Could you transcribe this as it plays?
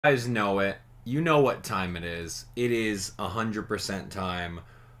guys know it. You know what time it is. It is 100% time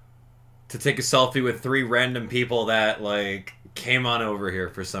to take a selfie with three random people that, like, came on over here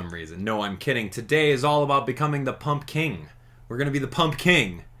for some reason. No, I'm kidding. Today is all about becoming the Pump King. We're going to be the Pump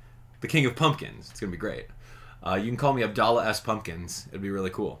King. The King of Pumpkins. It's going to be great. You can call me Abdallah S. Pumpkins. It'd be really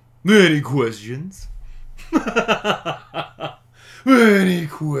cool. Any questions? Any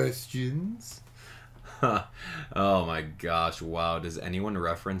questions? Oh my gosh, wow. Does anyone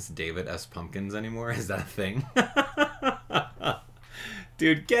reference David S. Pumpkins anymore? Is that a thing?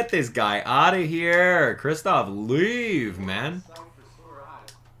 Dude, get this guy out of here. Christoph, leave, man.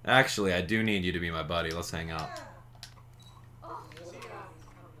 Actually, I do need you to be my buddy. Let's hang out.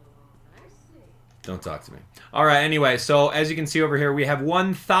 Don't talk to me. Alright, anyway, so as you can see over here, we have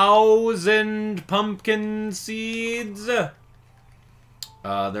 1,000 pumpkin seeds.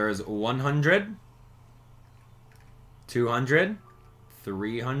 There's 100. 200,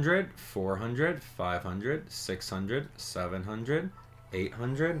 300, 400, 500, 600, 700,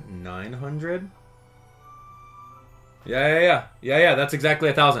 800, 900. Yeah, that's exactly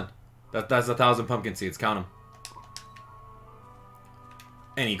 1,000. That's 1,000 pumpkin seeds. Count them.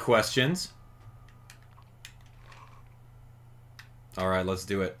 Any questions? Alright, let's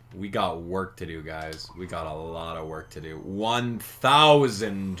do it. We got work to do, guys. We got a lot of work to do.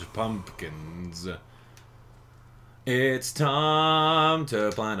 1,000 pumpkins. It's time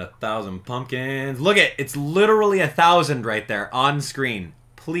to plant 1,000 pumpkins. Look at it. It's literally 1,000 right there on screen.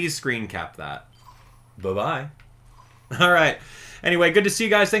 Please screen cap that. Bye-bye. All right. Anyway, good to see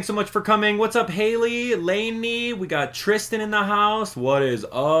you guys. Thanks so much for coming. What's up, Haley, Lainey? We got Tristan in the house. What is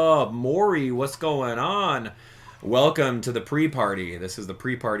up? Maury, what's going on? Welcome to the pre-party. This is the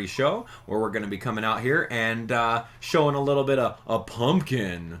pre-party show where we're going to be coming out here and showing a little bit of a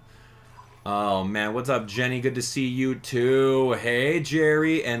pumpkin. Oh, man. What's up, Jenny? Good to see you, too. Hey,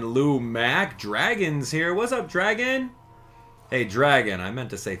 Jerry and Lou Mac. Dragon's here. What's up, Dragon? Hey, Dragon. I meant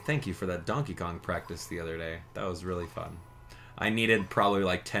to say thank you for that Donkey Kong practice the other day. That was really fun. I needed probably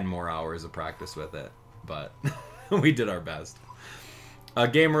like 10 more hours of practice with it, but we did our best.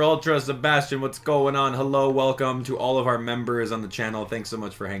 Gamer Ultra, Sebastian, what's going on? Hello, welcome to all of our members on the channel. Thanks so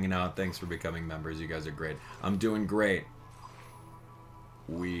much for hanging out. Thanks for becoming members. You guys are great. I'm doing great.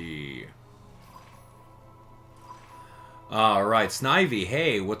 Alright, Snivy,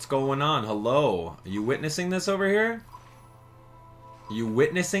 hey, what's going on? Hello. Are you witnessing this over here? You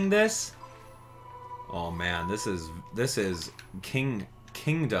witnessing this? Oh man, this is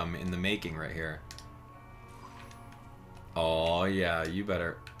kingdom in the making right here. Oh yeah, you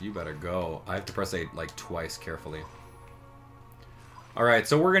better go. I have to press A like twice carefully. Alright,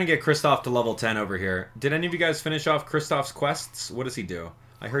 so we're gonna get Christoph to level 10 over here. Did any of you guys finish off Christoph's quests? What does he do?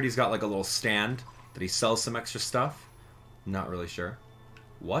 I heard he's got like a little stand that he sells some extra stuff. Not really sure.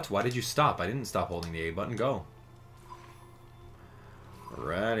 What? Why did you stop? I didn't stop holding the A button. Go.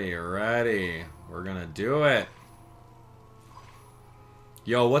 Ready. We're gonna do it.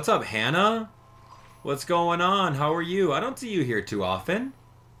 Yo, what's up, Hannah? What's going on? How are you? I don't see you here too often.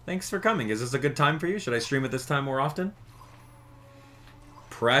 Thanks for coming. Is this a good time for you? Should I stream at this time more often?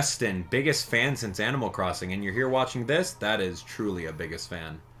 Preston, biggest fan since Animal Crossing, and you're here watching this? That is truly a biggest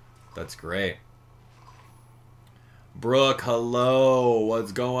fan. That's great. Brooke, hello.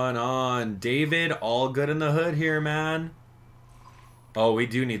 What's going on? David, all good in the hood here, man. Oh, we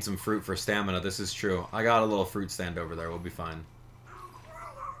do need some fruit for stamina. This is true. I got a little fruit stand over there. We'll be fine.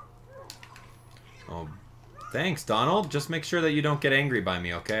 Oh, thanks, Donald. Just make sure that you don't get angry by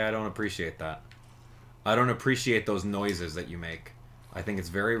me, okay? I don't appreciate that. I don't appreciate those noises that you make. I think it's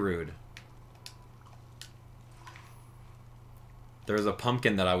very rude. There's a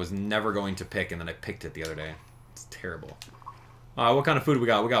pumpkin that I was never going to pick, and then I picked it the other day. It's terrible. What kind of food we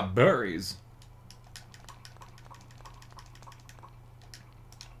got? We got berries.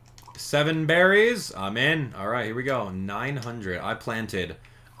 7 berries. I'm in. All right, here we go. 900. I planted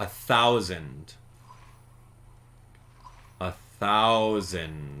 1,000.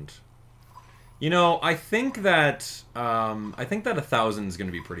 1,000. You know, I think that 1,000 is going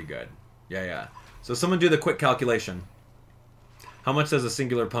to be pretty good. Yeah. So someone do the quick calculation. How much does a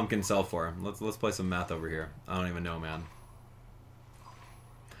singular pumpkin sell for? Let's play some math over here. I don't even know, man.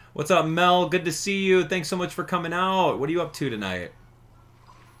 What's up, Mel? Good to see you. Thanks so much for coming out. What are you up to tonight?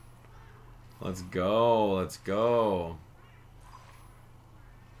 Let's go.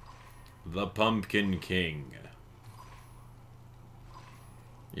 The Pumpkin King.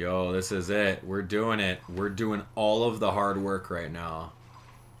 Yo, this is it. We're doing it. We're doing all of the hard work right now.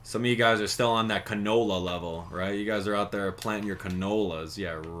 Some of you guys are still on that canola level, right? You guys are out there planting your canolas.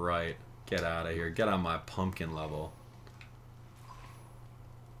 Yeah, right. Get out of here. Get on my pumpkin level.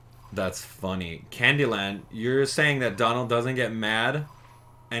 That's funny. Candyland, you're saying that Donald doesn't get mad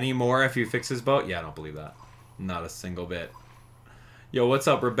anymore if you fix his boat? Yeah, I don't believe that. Not a single bit. Yo, what's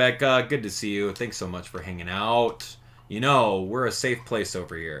up, Rebecca? Good to see you. Thanks so much for hanging out. You know, we're a safe place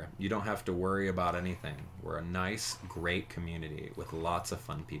over here. You don't have to worry about anything. We're a nice, great community with lots of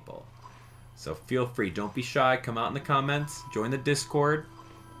fun people. So feel free. Don't be shy. Come out in the comments. Join the Discord.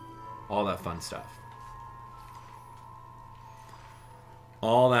 All that fun stuff.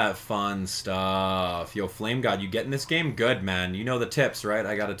 All that fun stuff. Yo, Flame God, you getting this game? Good, man. You know the tips, right?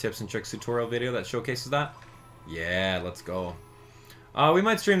 I got a tips and tricks tutorial video that showcases that. Yeah, let's go. We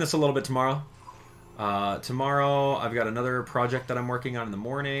might stream this a little bit tomorrow. Tomorrow, I've got another project that I'm working on in the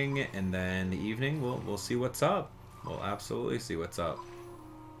morning, and then the evening, we'll see what's up. We'll absolutely see what's up.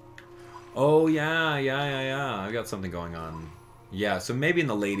 Oh, yeah. I've got something going on. Yeah, so maybe in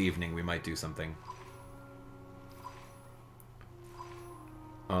the late evening, we might do something.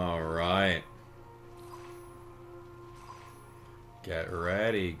 All right. Get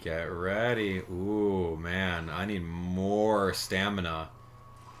ready, get ready. Ooh, man, I need more stamina.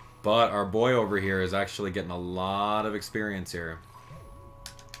 But our boy over here is actually getting a lot of experience here.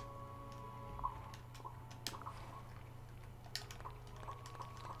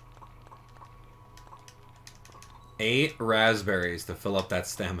 Eight raspberries to fill up that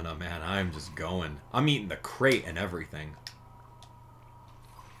stamina, man. I'm just going. I'm eating the crate and everything.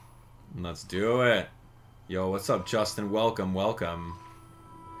 Let's do it. Yo, what's up, Justin? Welcome, welcome.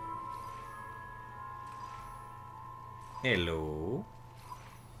 Hello.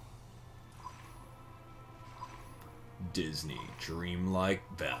 Disney Dreamlight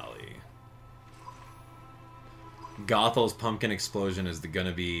Valley. Gothel's pumpkin explosion is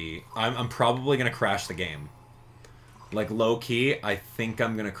gonna be... I'm probably gonna crash the game. Like, low-key, I think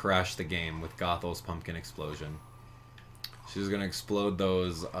I'm gonna crash the game with Gothel's pumpkin explosion. She's gonna explode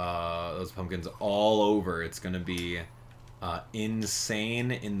those pumpkins all over. It's gonna be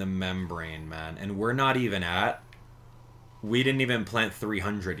insane in the membrane, man. And we're not even at... We didn't even plant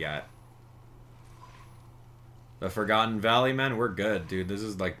 300 yet. The Forgotten Valley, man, we're good, dude. This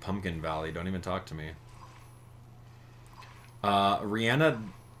is like Pumpkin Valley. Don't even talk to me. Rihanna,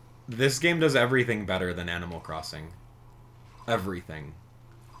 this game does everything better than Animal Crossing. Everything.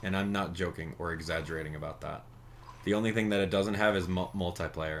 And I'm not joking or exaggerating about that. The only thing that it doesn't have is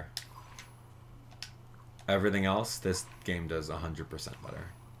multiplayer. Everything else, this game does 100% better.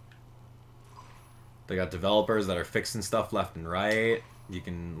 They got developers that are fixing stuff left and right. You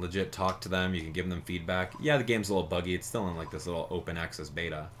can legit talk to them. You can give them feedback. Yeah, the game's a little buggy. It's still in like this little open access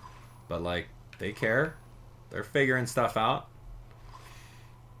beta. But like, they care. They're figuring stuff out.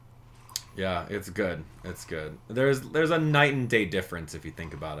 Yeah, it's good. It's good. There's a night and day difference if you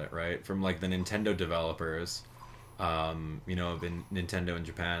think about it, right? From like the Nintendo developers, you know, Nintendo in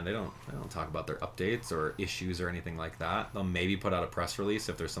Japan, they don't talk about their updates or issues or anything like that. They'll maybe put out a press release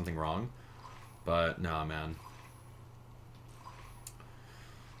if there's something wrong. But nah, man.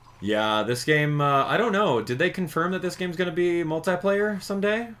 Yeah, this game, I don't know. Did they confirm that this game's going to be multiplayer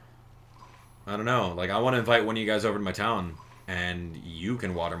someday? I don't know. Like, I want to invite one of you guys over to my town, and you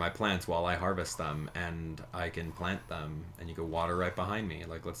can water my plants while I harvest them, and I can plant them, and you can water right behind me.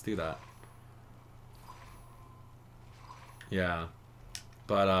 Like, let's do that. Yeah.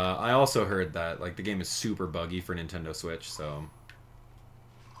 But I also heard that, like, the game is super buggy for Nintendo Switch, so...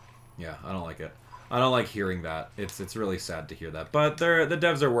 Yeah, I don't like it. I don't like hearing that. It's really sad to hear that. But the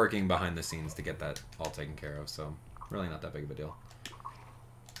devs are working behind the scenes to get that all taken care of, so really not that big of a deal.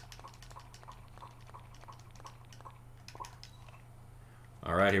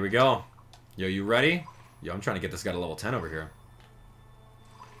 Alright, here we go. Yo, you ready? Yo, I'm trying to get this guy to level 10 over here.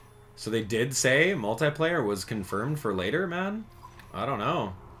 So they did say multiplayer was confirmed for later, man? I don't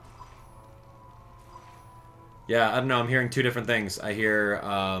know. Yeah, I don't know. I'm hearing two different things. I hear,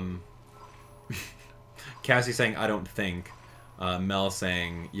 Cassie saying, I don't think. Mel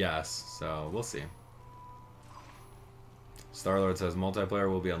saying, yes. So, we'll see. Star-Lord says, multiplayer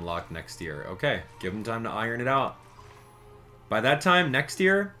will be unlocked next year. Okay, give them time to iron it out. By that time, next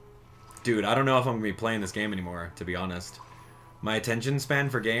year, dude, I don't know if I'm going to be playing this game anymore, to be honest. My attention span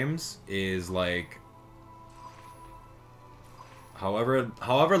for games is, like...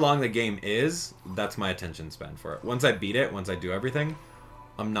 However long the game is, that's my attention span for it. Once I beat it, once I do everything,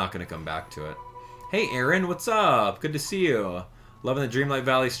 I'm not going to come back to it. Hey, Aaron, what's up? Good to see you. Loving the Dreamlight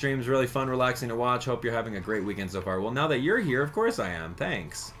Valley streams. Really fun, relaxing to watch. Hope you're having a great weekend so far. Well, now that you're here, of course I am.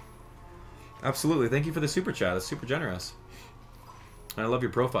 Thanks. Absolutely. Thank you for the super chat. That's super generous. And I love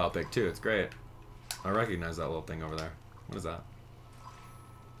your profile pic, too. It's great. I recognize that little thing over there. What is that?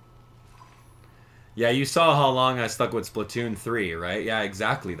 Yeah, you saw how long I stuck with Splatoon 3, right? Yeah,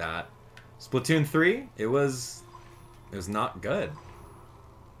 exactly that. Splatoon 3, it was not good.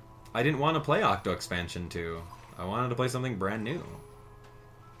 I didn't want to play Octo Expansion 2. I wanted to play something brand new.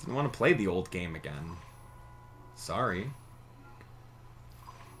 Didn't want to play the old game again. Sorry.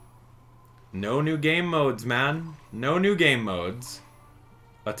 No new game modes, man. No new game modes.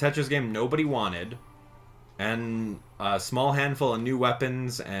 A Tetris game nobody wanted. And a small handful of new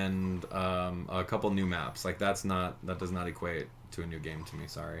weapons and a couple new maps. Like, that does not equate to a new game to me,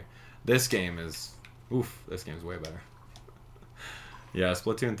 sorry. This game is... Oof, this game is way better. Yeah,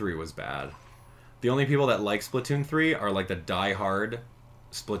 Splatoon 3 was bad. The only people that like Splatoon 3 are like the die-hard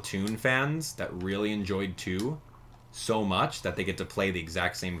Splatoon fans that really enjoyed 2 so much that they get to play the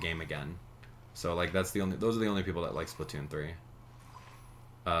exact same game again. So like those are the only people that like Splatoon 3.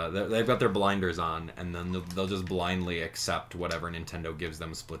 They've got their blinders on, and then they'll just blindly accept whatever Nintendo gives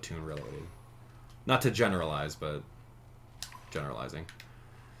them Splatoon related. Not to generalize, but generalizing.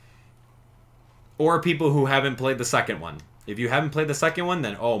 Or people who haven't played the second one. If you haven't played the second one,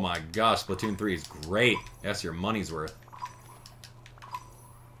 then oh my gosh, Splatoon 3 is great. That's your money's worth.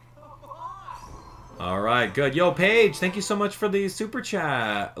 Alright, good. Yo, Paige, thank you so much for the super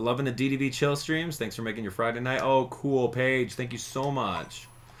chat. Loving the DDV chill streams. Thanks for making your Friday night. Oh, cool, Paige. Thank you so much.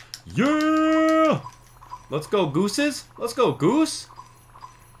 Yeah! Let's go, Gooses. Let's go, Goose.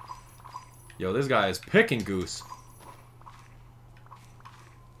 Yo, this guy is picking Goose.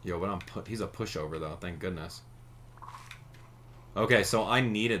 Yo, but he's a pushover, though. Thank goodness. Okay, so I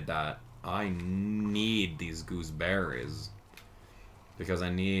needed that. I need these gooseberries. Because I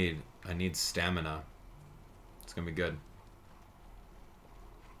need stamina. It's gonna be good.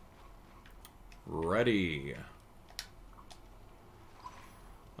 Ready.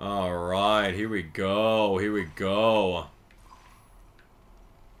 Alright, here we go. Here we go.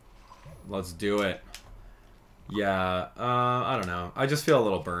 Let's do it. Yeah, I don't know. I just feel a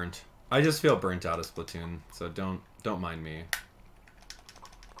little burnt. I just feel burnt out of Splatoon, so don't mind me.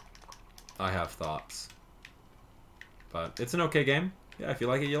 I have thoughts. But it's an okay game. Yeah, if you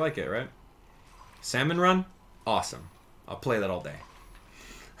like it, you like it, right? Salmon Run? Awesome. I'll play that all day.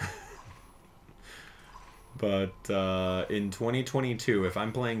 But in 2022, if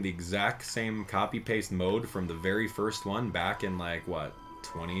I'm playing the exact same copy-paste mode from the very first one back in, like, what,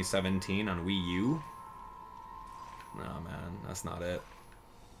 2017 on Wii U? No, man, that's not it.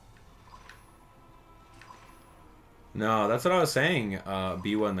 No, that's what I was saying,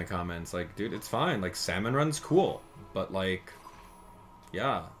 Biwa in the comments. Like, dude, it's fine. Like, Salmon Run's cool. But, like,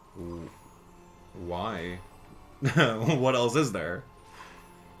 yeah. Why? What else is there?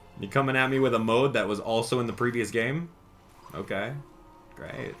 You coming at me with a mode that was also in the previous game? Okay.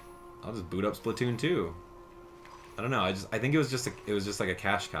 Great. I'll just boot up Splatoon 2. I don't know. I think it was just like a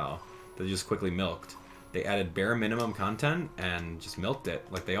cash cow that they just quickly milked. They added bare minimum content and just milked it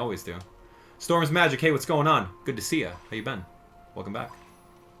like they always do. Storm's Magic, hey, what's going on? Good to see ya. How you been? Welcome back.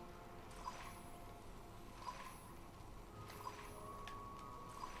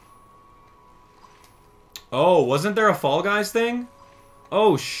 Oh, wasn't there a Fall Guys thing?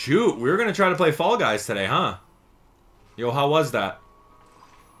 Oh, shoot. We were going to try to play Fall Guys today, huh? Yo, how was that?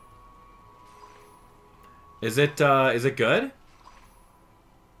 Is it good?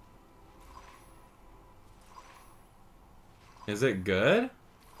 Is it good?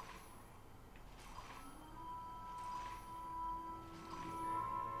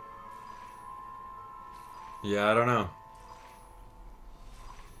 Yeah, I don't know.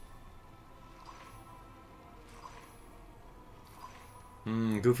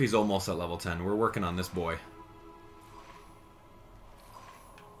 Goofy's almost at level 10. We're working on this boy.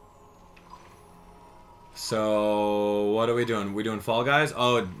 So, what are we doing? We doing Fall Guys?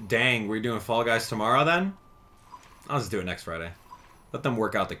 Oh, dang. We're doing Fall Guys tomorrow, then? I'll just do it next Friday. Let them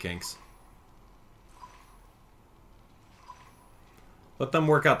work out the kinks. Let them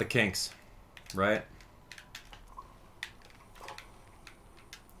work out the kinks. Right?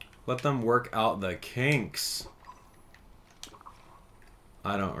 Let them work out the kinks.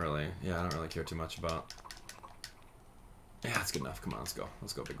 I don't really care too much about... Yeah, that's good enough. Come on, let's go.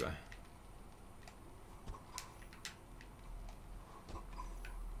 Let's go, big guy.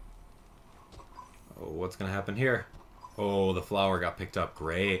 Oh, what's gonna happen here? Oh, the flower got picked up.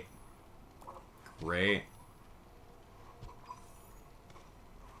 Great. Great.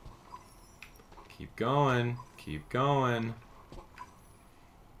 Keep going. Keep going.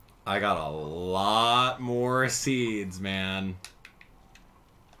 I got a lot more seeds, man.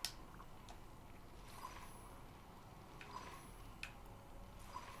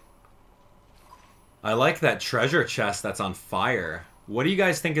 I like that treasure chest that's on fire. What do you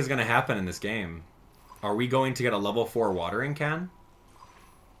guys think is going to happen in this game? Are we going to get a level 4 watering can?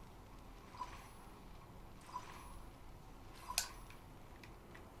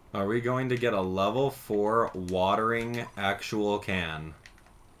 Are we going to get a level 4 watering actual can?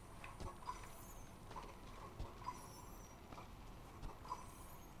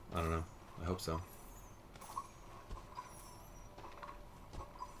 I don't know. I hope so.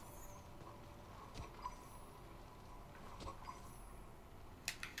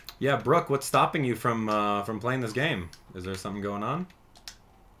 Yeah, Brooke, what's stopping you from playing this game? Is there something going on?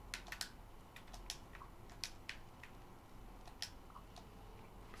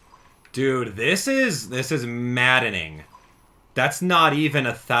 Dude, this is maddening. That's not even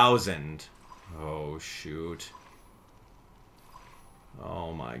 1,000. Oh, shoot.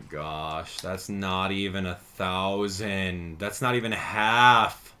 Oh my gosh, that's not even 1,000. That's not even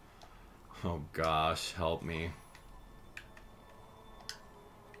half. Oh gosh, help me.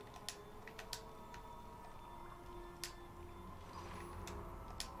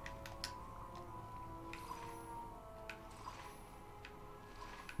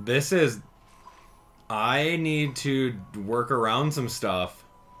 This is... I need to work around some stuff.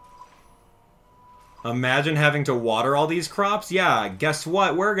 Imagine having to water all these crops? Yeah, guess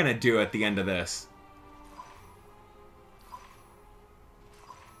what we're gonna do at the end of this?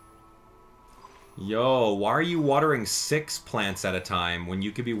 Yo, why are you watering 6 plants at a time when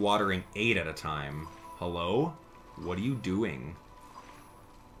you could be watering 8 at a time? Hello? What are you doing?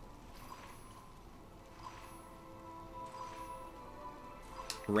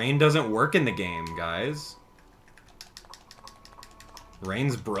 Rain doesn't work in the game, guys.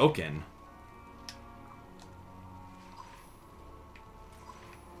 Rain's broken.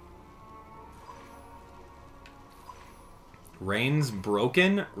 Rain's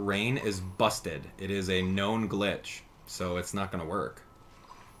broken. Rain is busted. It is a known glitch, so it's not gonna work.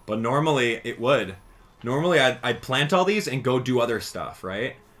 But normally it would. Normally I'd plant all these and go do other stuff,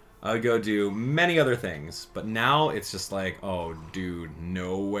 right? I would go do many other things. But now it's just like, oh, dude,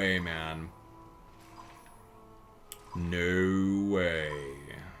 no way, man. No way.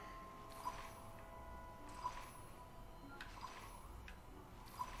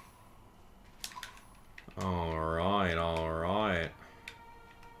 Alright, alright.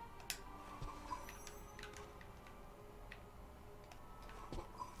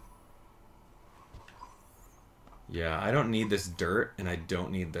 Yeah, I don't need this dirt, and I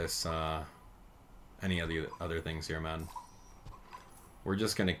don't need this, any of the other things here, man. We're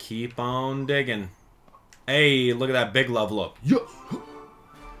just gonna keep on digging. Hey, look at that big level up. Yeah.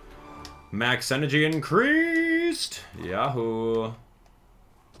 Max energy increased. Yahoo.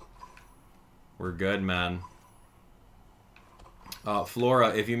 We're good, man. Flora,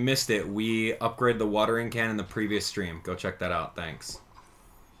 if you missed it, we upgraded the watering can in the previous stream. Go check that out. Thanks.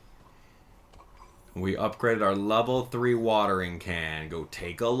 We upgraded our level 3 watering can. Go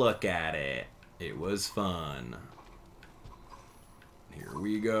take a look at it. It was fun. Here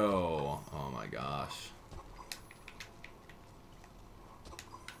we go. Oh my gosh.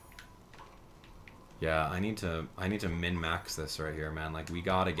 Yeah, I need to min-max this right here, man. Like, we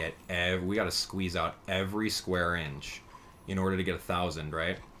gotta get we gotta squeeze out every square inch in order to get 1,000,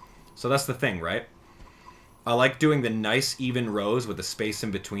 right? So that's the thing, right? I like doing the nice even rows with the space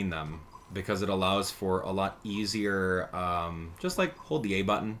in between them, because it allows for a lot easier, just like hold the A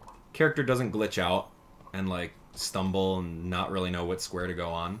button. Character doesn't glitch out and like stumble and not really know what square to go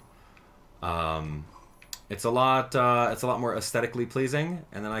on. It's a lot more aesthetically pleasing,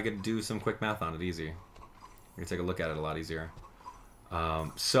 and then I could do some quick math on it easy. I can take a look at it a lot easier.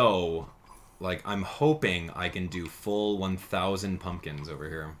 So, like, I'm hoping I can do full 1,000 pumpkins over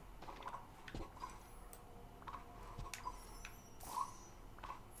here.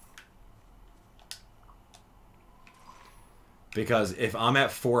 Because if I'm at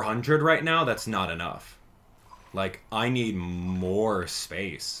 400 right now, that's not enough. Like, I need more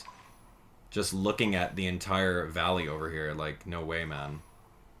space. Just looking at the entire valley over here, like, no way, man.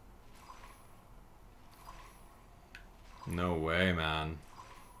 No way, man.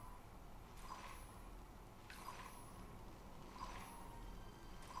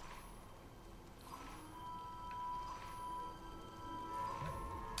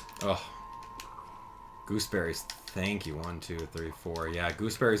 Oh. Gooseberries, thank you. 1, 2, 3, 4. Yeah,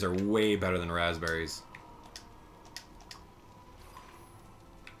 gooseberries are way better than raspberries.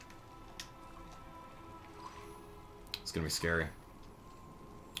 It's gonna be scary.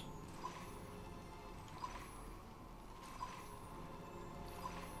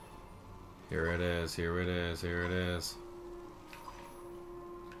 Here it is, here it is, here it is.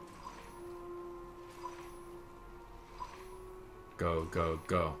 Go, go,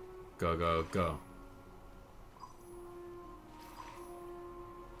 go. Go, go, go.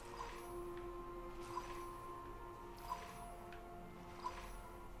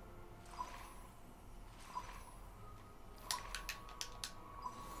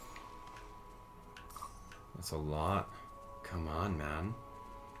 That's a lot. Come on, man.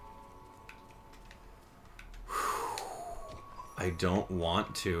 I don't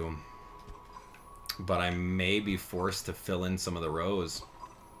want to, but I may be forced to fill in some of the rows.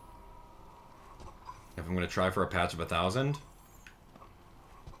 If I'm going to try for a patch of 1,000.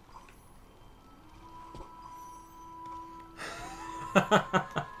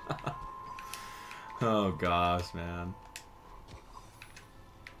 Oh gosh, man.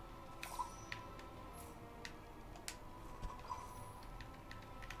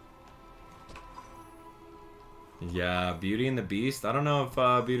 Yeah, Beauty and the Beast. I don't know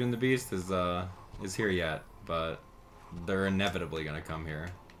if Beauty and the Beast is here yet, but they're inevitably gonna come here.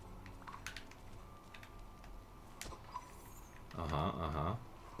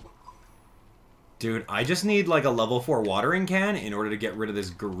 Dude, I just need like a level 4 watering can in order to get rid of this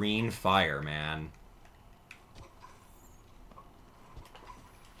green fire, man.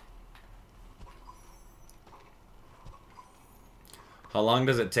 How long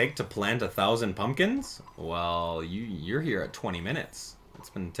does it take to plant 1,000 pumpkins? Well, you're here at 20 minutes. It's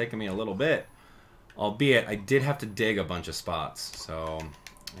been taking me a little bit. Albeit, I did have to dig a bunch of spots, so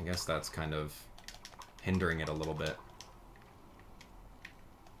I guess that's kind of hindering it a little bit.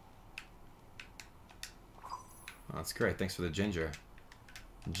 Oh, that's great. Thanks for the ginger.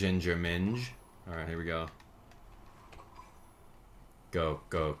 Ginger minge. Alright, here we go. Go,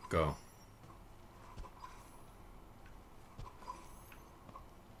 go, go.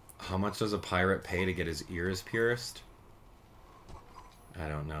 How much does a pirate pay to get his ears pierced? I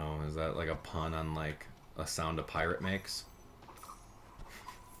don't know. Is that like a pun on like a sound a pirate makes?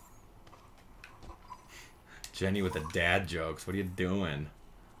 Jenny with the dad jokes. What are you doing?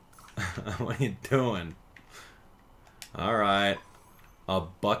 What are you doing? Alright. A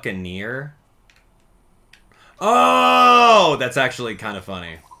buccaneer? Oh! That's actually kind of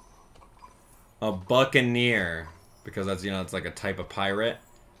funny. A buccaneer. Because that's, you know, it's like a type of pirate.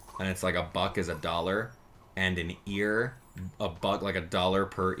 And it's like a buck is $1. And an ear, a buck, like $1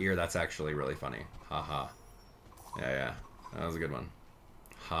 per ear. That's actually really funny. Ha ha. Yeah, yeah. That was a good one.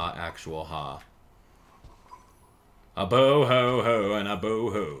 Ha, actual ha. A bo-ho-ho and a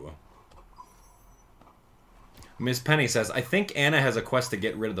bo-ho. Miss Penny says, I think Anna has a quest to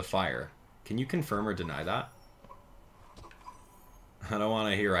get rid of the fire. Can you confirm or deny that? I don't want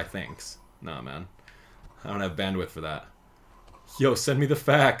to hear I thinks. Nah, man. I don't have bandwidth for that. Yo, send me the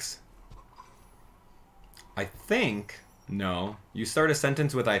facts. I think... No. You start a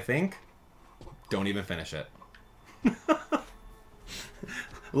sentence with I think, don't even finish it.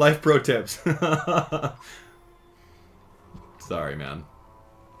 Life pro tips. Sorry, man.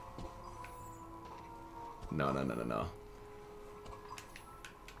 No, no, no, no, no.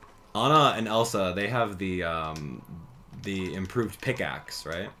 Anna and Elsa, they have the improved pickaxe,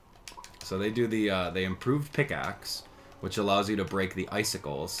 right? So they do the improved pickaxe, which allows you to break the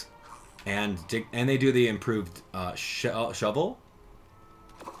icicles, and they do the improved shovel.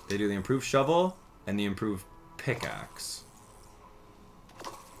 They do the improved shovel and the improved pickaxe.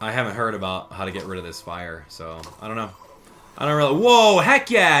 I haven't heard about how to get rid of this fire, so I don't know. I don't really... Whoa, heck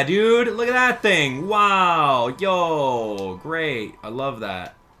yeah, dude! Look at that thing! Wow! Yo! Great. I love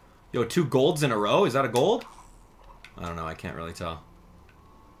that. Yo, 2 golds in a row? Is that a gold? I don't know. I can't really tell.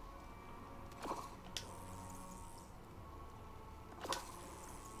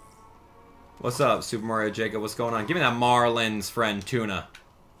 What's up, Super Mario Jacob? What's going on? Give me that Marlin's friend tuna.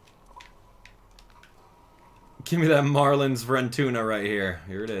 Give me that Marlin's friend tuna right here.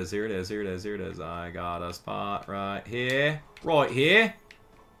 Here it is, here it is, here it is, here it is. I got a spot right here. Right here.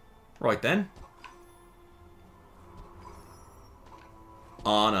 Right then.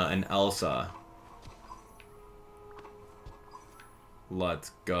 Anna and Elsa. Let's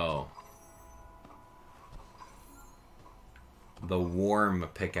go. The warm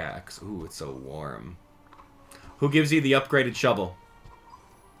pickaxe. Ooh, it's so warm. Who gives you the upgraded shovel?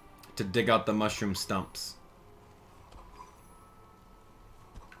 To dig out the mushroom stumps.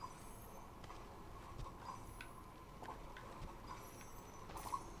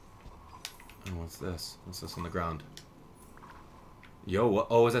 And what's this? What's this on the ground? Yo, what?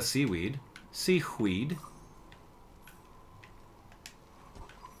 Oh, is that seaweed? Seaweed?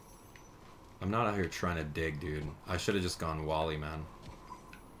 I'm not out here trying to dig, dude. I should have just gone Wally, man.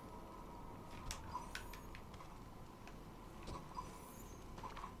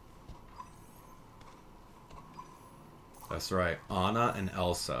 That's right. Anna and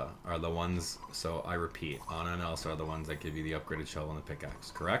Elsa are the ones... So, I repeat. Anna and Elsa are the ones that give you the upgraded shovel and the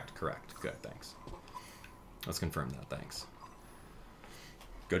pickaxe. Correct? Correct. Good, thanks. Let's confirm that, thanks.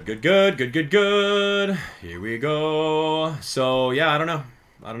 Good, good, good. Good, good, good. Here we go. So, yeah, I don't know.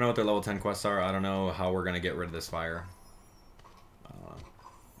 I don't know what their level 10 quests are. I don't know how we're going to get rid of this fire.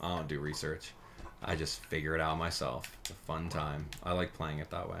 I don't do research. I just figure it out myself. It's a fun time. I like playing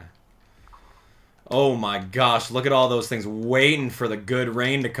it that way. Oh my gosh, look at all those things waiting for the good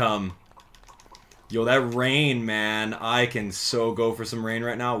rain to come. Yo, that rain, man. I can so go for some rain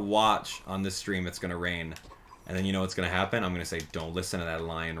right now. Watch on this stream, it's going to rain. And then you know what's going to happen? I'm going to say, don't listen to that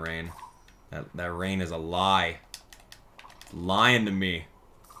lying rain. That rain is a lie. It's lying to me.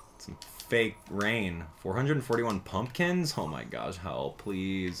 Some fake rain. 441 pumpkins? Oh my gosh, help,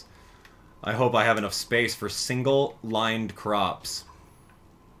 please. I hope I have enough space for single-lined crops.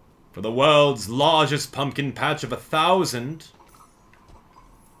 For the world's largest pumpkin patch of 1,000.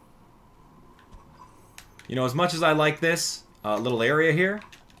 You know, as much as I like this little area here,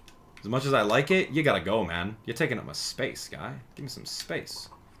 as much as I like it, you gotta go, man. You're taking up my space, guy. Give me some space.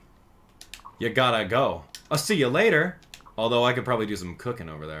 You gotta go. I'll see you later. Although I could probably do some cooking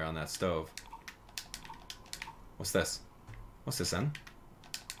over there on that stove. What's this? What's this then?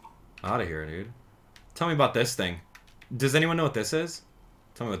 Out of here, dude. Tell me about this thing. Does anyone know what this is?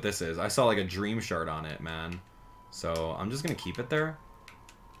 Tell me what this is. I saw like a dream shard on it, man. So I'm just gonna keep it there.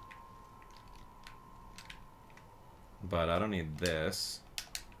 But I don't need this.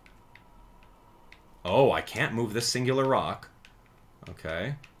 Oh, I can't move this singular rock.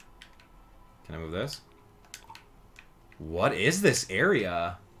 Okay. Can I move this? What is this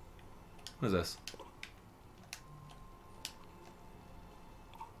area? What is this?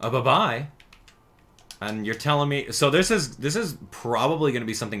 Bye-bye. And you're telling me... So this is probably going to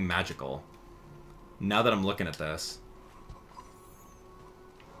be something magical. Now that I'm looking at this.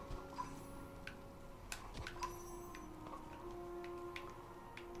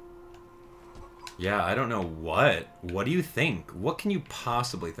 Yeah, I don't know what. What do you think? What can you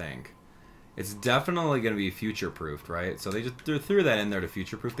possibly think? It's definitely going to be future-proofed, right? So they just threw that in there to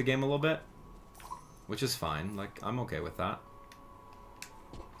future-proof the game a little bit. Which is fine. Like, I'm okay with that.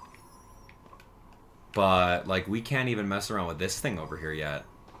 But, like, we can't even mess around with this thing over here yet.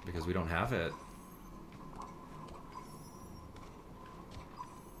 Because we don't have it.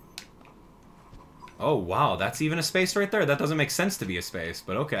 Oh, wow. That's even a space right there? That doesn't make sense to be a space,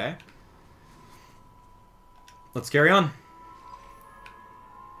 but okay. Let's carry on.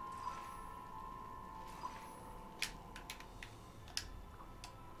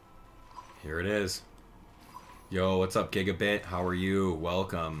 Here it is. Yo, what's up, Gigabit? How are you?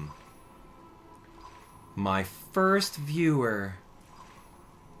 Welcome. My first viewer.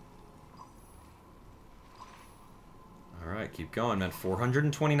 Alright, keep going, man.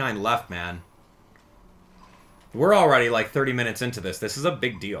 429 left, man. We're already like 30 minutes into this. This is a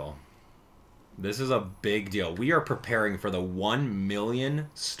big deal. This is a big deal. We are preparing for the 1 million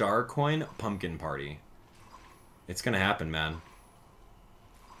star coin pumpkin party. It's gonna happen, man.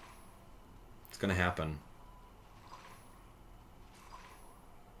 It's gonna happen.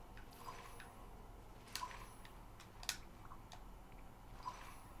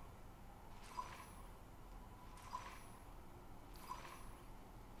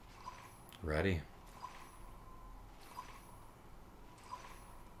 Ready.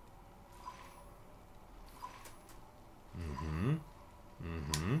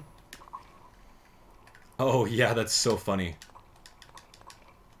 Oh, yeah, that's so funny.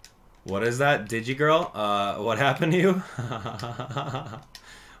 What is that? Digigirl? What happened to you?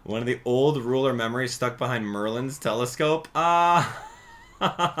 One of the old ruler memories stuck behind Merlin's telescope?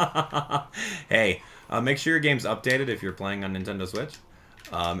 Hey, make sure your game's updated if you're playing on Nintendo Switch.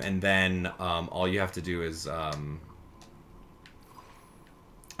 And then all you have to do is... I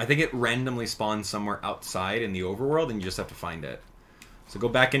think it randomly spawns somewhere outside in the overworld, and you just have to find it. So go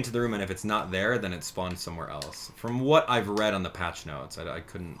back into the room, and if it's not there, then it spawns somewhere else. From what I've read on the patch notes, I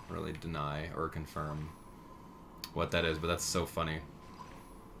couldn't really deny or confirm what that is, but that's so funny.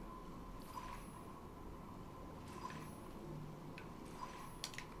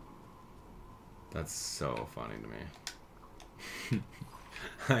 That's so funny to me.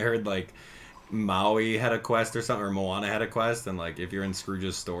 I heard, like, Maui had a quest or something, or Moana had a quest, and, like, if you're in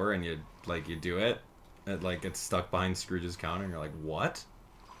Scrooge's store and you do it, it, like, gets stuck behind Scrooge's counter, and you're like, what?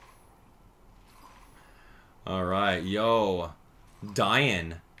 Alright, yo.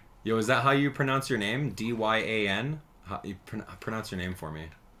 Diane. Yo, is that how you pronounce your name? D-Y-A-N? How you pronounce your name for me.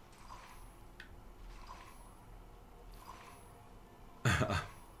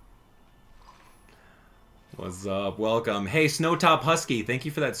 What's up? Welcome. Hey, Snowtop Husky. Thank you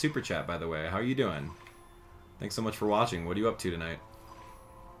for that super chat, by the way. How are you doing? Thanks so much for watching. What are you up to tonight?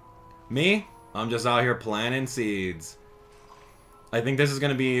 Me? I'm just out here planting seeds. I think this is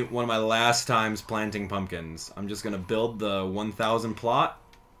going to be one of my last times planting pumpkins. I'm just going to build the 1,000 plot,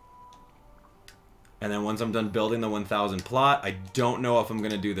 And then once I'm done building the 1,000 plot, I don't know if I'm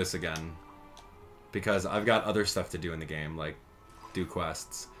going to do this again. Because I've got other stuff to do in the game, like do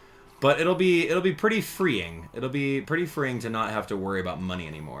quests. But it'll be pretty freeing. It'll be pretty freeing to not have to worry about money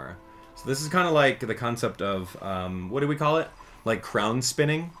anymore. So this is kind of like the concept of, what do we call it? Like crown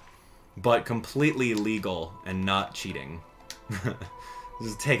spinning, but completely legal and not cheating.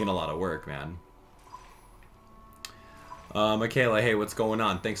 This is taking a lot of work, man. Michaela, hey, what's going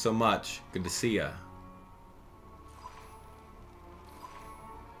on? Thanks so much. Good to see ya.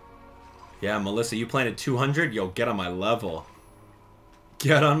 Yeah, Melissa, you planted 200? Yo, get on my level.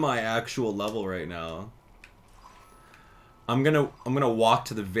 Get on my actual level right now. I'm gonna walk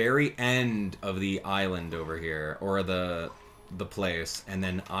to the very end of the island over here, or the place, and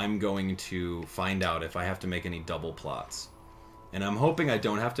then I'm going to find out if I have to make any double plots. And I'm hoping I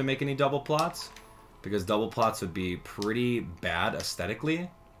don't have to make any double plots, because double plots would be pretty bad aesthetically,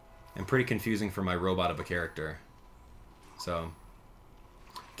 and pretty confusing for my robot of a character. So,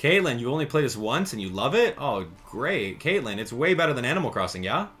 Caitlin, you only played this once and you love it? Oh, great. Caitlin, it's way better than Animal Crossing,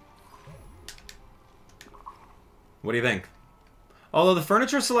 yeah? What do you think? Although the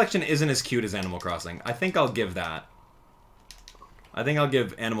furniture selection isn't as cute as Animal Crossing. I think I'll give that. I think I'll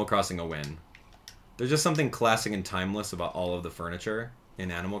give Animal Crossing a win. There's just something classic and timeless about all of the furniture in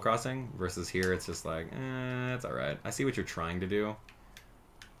Animal Crossing, versus here it's just like, it's alright. I see what you're trying to do.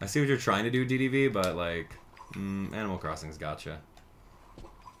 I see what you're trying to do, DDV, but like, Animal Crossing's gotcha.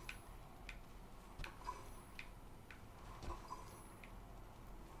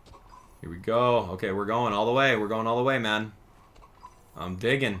 Here we go. Okay, we're going all the way. We're going all the way, man. I'm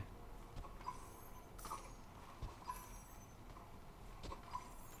digging.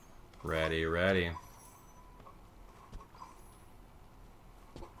 Ready, ready.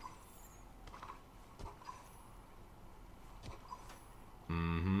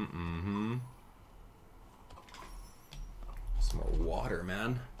 Some more water,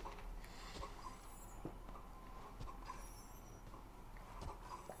 man.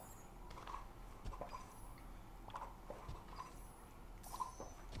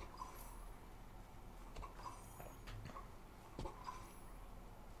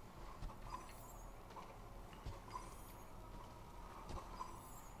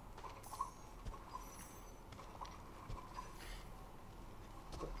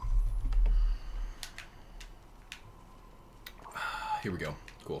 Here we go.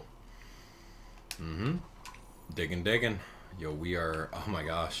 Cool. Digging, digging. Yo, we are... Oh my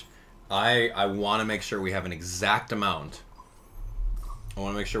gosh. I want to make sure we have an exact amount. I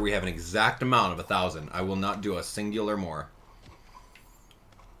want to make sure we have an exact amount of 1,000. I will not do a singular more.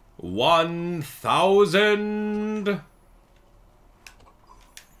 1,000!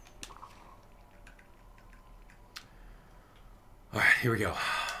 Alright, here we go.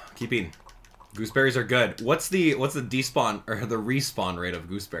 Keep eating. Gooseberries are good. What's the despawn or the respawn rate of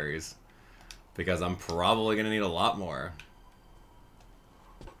gooseberries? Because I'm probably gonna need a lot more.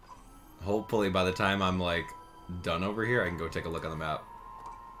 Hopefully by the time I'm like done over here, I can go take a look on the map.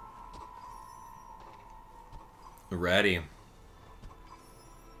 Ready.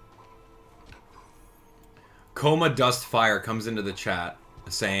 Coma Dust Fire comes into the chat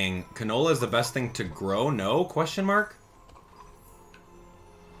saying canola is the best thing to grow. No? Question mark?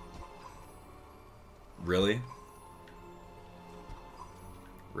 Really?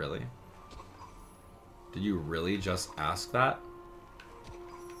 Really? Did you really just ask that?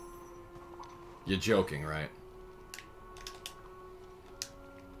 You're joking, right?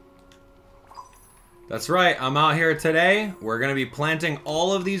 That's right, I'm out here today. We're gonna be planting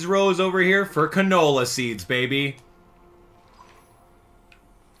all of these rows over here for canola seeds, baby.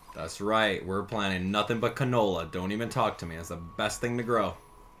 That's right, we're planting nothing but canola. Don't even talk to me, it's the best thing to grow.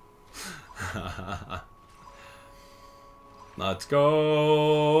 Let's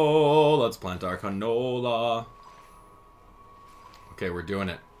go. Let's plant our canola. Okay, we're doing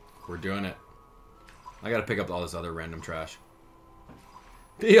it. We're doing it. I gotta pick up all this other random trash.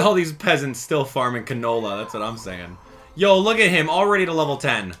 All these peasants still farming canola. That's what I'm saying. Yo, look at him. Already to level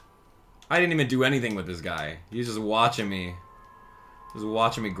 10. I didn't even do anything with this guy. He's just watching me. Just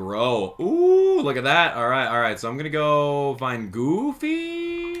watching me grow. Ooh, look at that. Alright, alright. So I'm gonna go find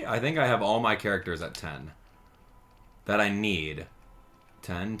Goofy. I think I have all my characters at 10. That I need.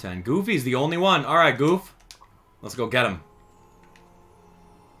 10, 10. Goofy's the only one. Alright, Goof. Let's go get him.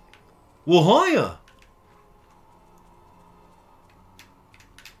 Well, hiya!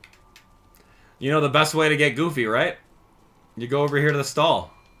 You know the best way to get Goofy, right? You go over here to the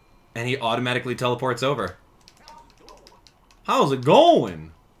stall. And he automatically teleports over. How's it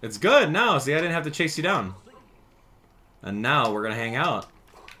going? It's good now. See, I didn't have to chase you down. And now we're gonna hang out.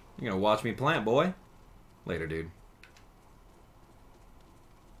 You're gonna watch me plant, boy. Later, dude.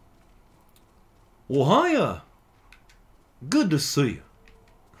 Well, hiya. Good to see you.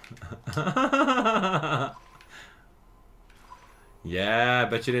 Yeah, I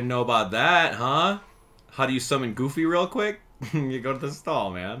bet you didn't know about that, huh? How do you summon Goofy real quick? You go to the stall,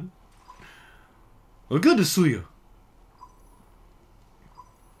 man. Well, good to see you.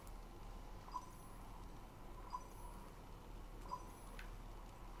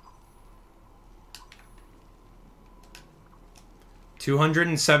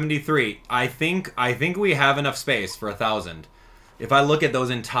 $273. I think we have enough space for 1,000. If I look at those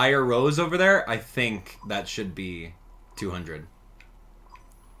entire rows over there, I think that should be 200.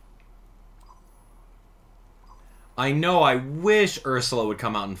 I know, I wish Ursula would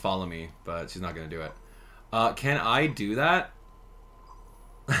come out and follow me, but she's not going to do it. Can I do that?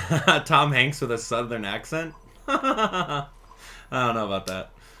 Tom Hanks with a southern accent? I don't know about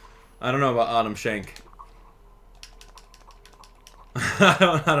that. I don't know about Autumn Shank.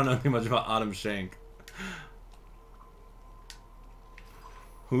 I don't know too much about Autumn Shank.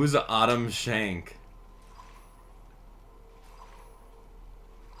 Who's Autumn Shank?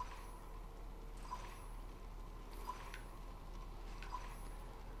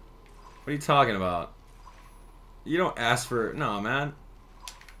 What are you talking about? You don't ask for... No, man.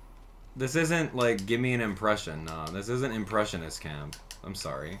 This isn't like, give me an impression. No, this isn't impressionist camp. I'm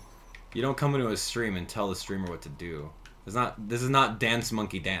sorry. You don't come into a stream and tell the streamer what to do. This is not Dance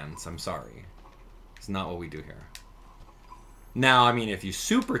Monkey Dance. I'm sorry. It's not what we do here. Now, I mean, if you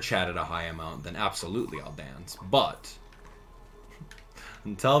super chat at a high amount, then absolutely I'll dance. But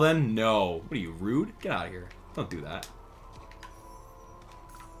until then, no. What are you, rude? Get out of here. Don't do that.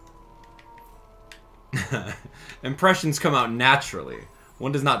 Impressions come out naturally.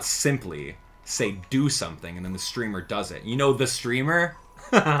 One does not simply say do something and then the streamer does it. You know the streamer?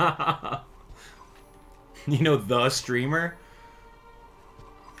 You know the streamer?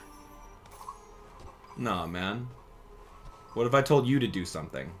 Nah, man. What if I told you to do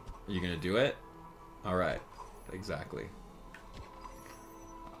something? Are you gonna do it? Alright. Exactly.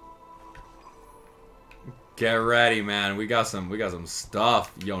 Get ready, man. We got some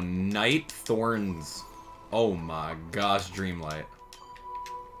stuff. Yo, Night Thorns. Oh my gosh, Dreamlight.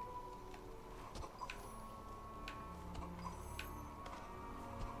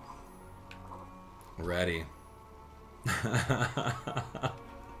 Ready.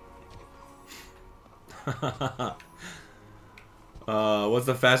 What's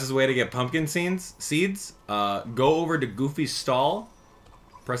the fastest way to get pumpkin seeds? Go over to Goofy's stall,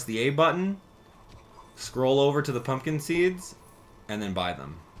 press the A button, scroll over to the pumpkin seeds, and then buy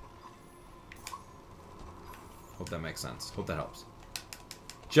them. Hope that makes sense. Hope that helps.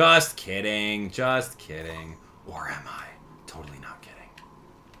 Just kidding. Just kidding. Or am I? Totally not kidding.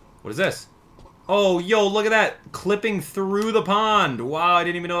 What is this? Oh, yo, look at that. Clipping through the pond. Wow, I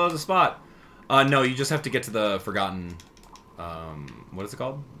didn't even know that was a spot. No, you just have to get to the Forgotten... what is it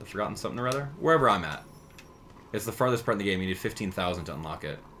called? The Forgotten something or other? Wherever I'm at. It's the farthest part in the game. You need 15,000 to unlock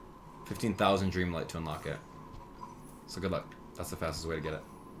it. 15,000 Dreamlight to unlock it. So good luck. That's the fastest way to get it.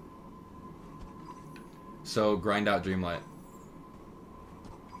 So grind out Dreamlight.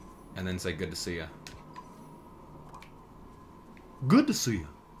 And then say good to see ya. Good to see ya.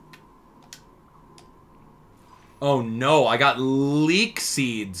 Oh no, I got leek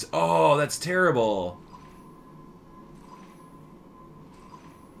seeds. Oh, that's terrible.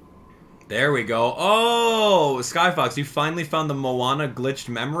 There we go. Oh, Skyfox, you finally found the Moana glitched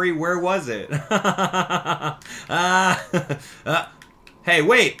memory? Where was it? Hey,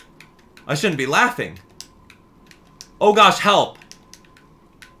 wait. I shouldn't be laughing. Oh gosh, help.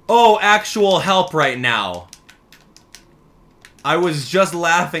 Oh, actual help right now. I was just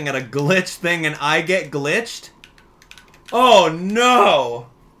laughing at a glitch thing and I get glitched? Oh no!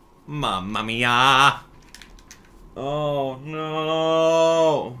 Mamma mia! Oh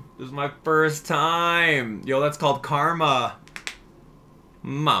no! This is my first time! Yo, that's called karma!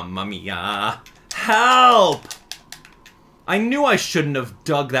 Mamma mia! Help! I knew I shouldn't have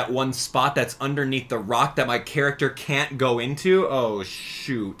dug that one spot that's underneath the rock that my character can't go into. Oh,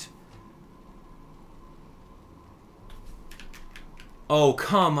 shoot. Oh,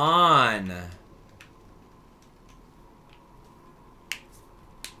 come on!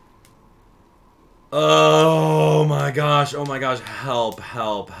 Oh my gosh, help,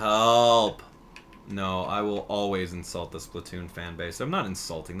 help, help. No, I will always insult the Splatoon fan base. I'm not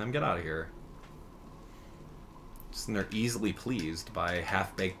insulting them, get out of here. Just they're easily pleased by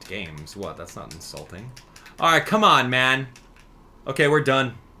half-baked games. What, that's not insulting. Alright, come on, man. Okay, we're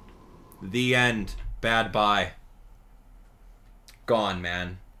done. The end. Bad bye. Gone,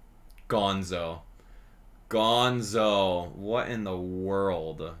 man. Gonzo. Gonzo. What in the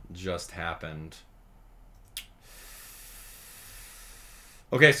world just happened?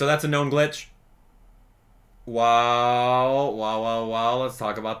 Okay, so that's a known glitch. Wow. Wow, wow, wow. Let's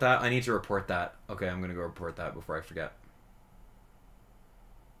talk about that. I need to report that. Okay, I'm going to go report that before I forget.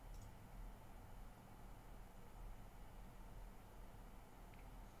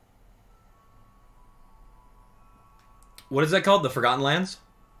 What is that called? The Forgotten Lands?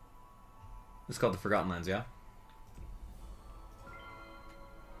 It's called the Forgotten Lands, yeah?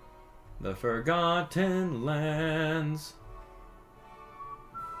 The Forgotten Lands.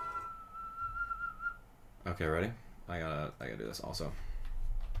 Okay, ready? I gotta do this also.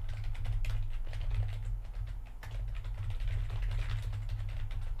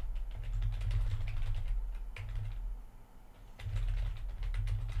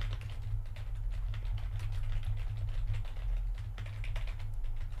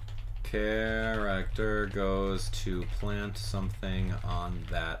 Character goes to plant something on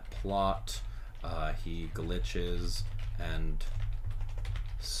that plot. He glitches and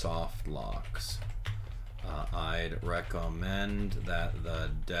soft locks. I'd recommend that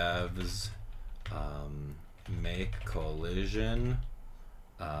the devs make collision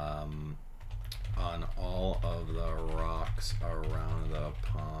on all of the rocks around the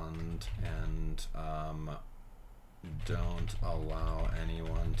pond and don't allow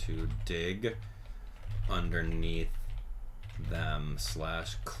anyone to dig underneath them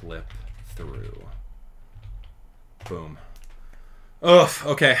 / clip through. Boom. Oh,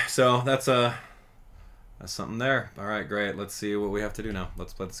 okay, so that's something there. All right, great. Let's see what we have to do now.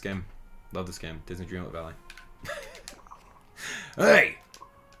 Let's play this game. Love this game. Disney Dreamlight Valley. Hey!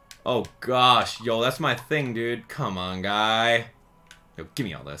 Oh, gosh. Yo, that's my thing, dude. Come on, guy. Yo, give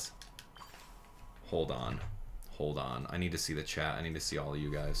me all this. Hold on. Hold on. I need to see the chat. I need to see all of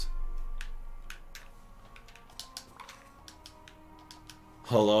you guys.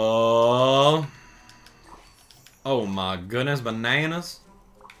 Hello? Oh, my goodness. Bananas.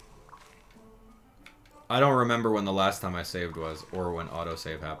 I don't remember when the last time I saved was, or when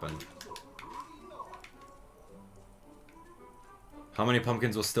autosave happened. How many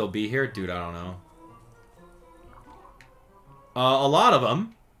pumpkins will still be here? Dude, I don't know. A lot of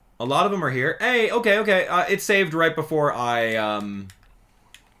them. A lot of them are here. Hey, okay, okay. It saved right before I,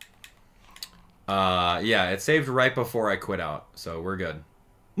 yeah, it saved right before I quit out. So we're good.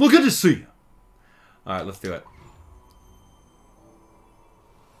 Well, good to see you. Alright, let's do it.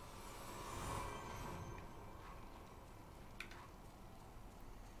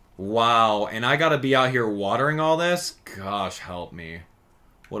 Wow, and I gotta be out here watering all this? Gosh, help me.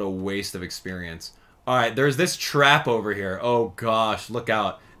 What a waste of experience. Alright, there's this trap over here. Oh gosh, look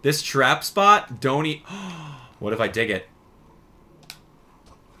out. This trap spot, don't eat. What if I dig it?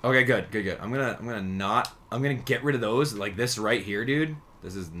 Okay, good, good, good. I'm gonna get rid of those, like this right here, dude.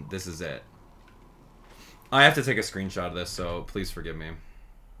 This is it. I have to take a screenshot of this, so please forgive me.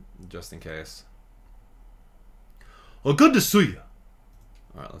 Just in case. Well, good to see you.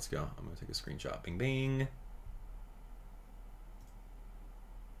 Alright, let's go. I'm gonna take a screenshot. Bing, bing.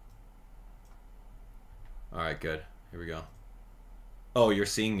 Alright, good. Here we go. Oh, you're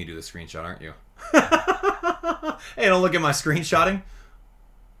seeing me do the screenshot, aren't you? Hey, don't look at my screenshotting.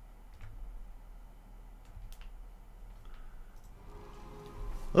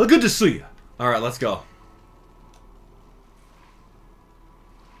 Well, good to see you. Alright, let's go.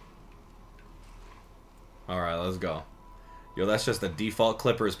 Alright, let's go. Yo, that's just the default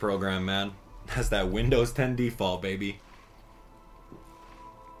Clippers program, man. That's that Windows 10 default, baby.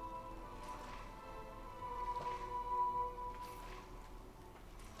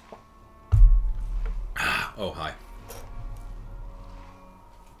 Oh, hi.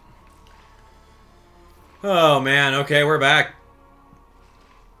 Oh, man. Okay, we're back.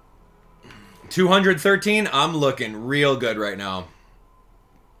 213. I'm looking real good right now.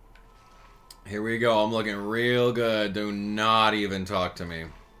 Here we go. I'm looking real good. Do not even talk to me.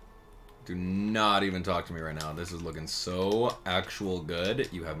 Do not even talk to me right now. This is looking so actual good.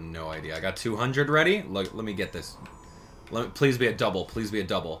 You have no idea. I got 200 ready. Look, let me get this. Please be a double. Please be a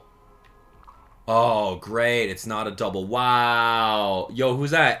double. Oh, great. It's not a double. Wow. Yo,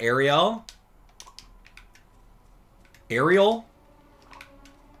 who's that? Ariel? Ariel?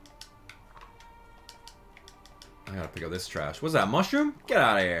 I gotta pick up this trash. What's that? Mushroom? Get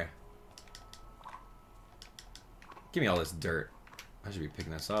out of here. Give me all this dirt. I should be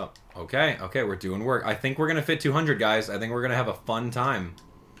picking this up. Okay, okay, we're doing work. I think we're gonna fit 200, guys. I think we're gonna have a fun time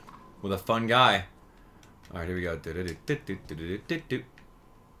with a fun guy. All right, here we go.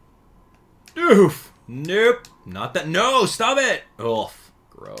 Oof. Nope. Not that. No, stop it. Oof.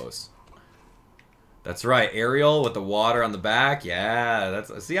 Gross. That's right, Ariel with the water on the back. Yeah,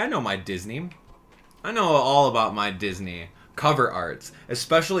 that's... See, I know my Disney. I know all about my Disney cover arts.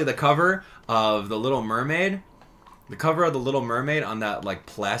 Especially the cover of The Little Mermaid. The cover of The Little Mermaid on that, like,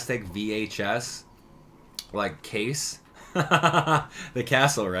 plastic VHS, like, case. The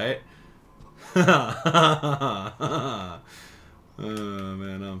castle, right? Oh,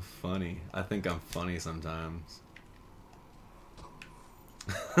 man, I'm funny. I think I'm funny sometimes.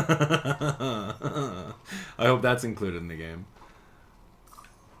 I hope that's included in the game.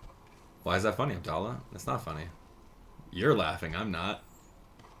 Why is that funny, Abdallah? That's not funny. You're laughing, I'm not.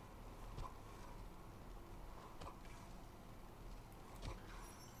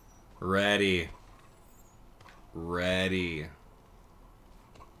 Ready. Ready.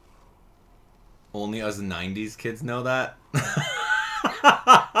 Only us 90s kids know that?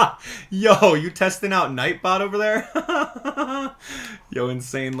 Yo, you testing out Nightbot over there? Yo,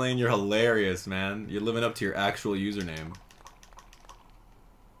 Insane Lane, you're hilarious, man. You're living up to your actual username.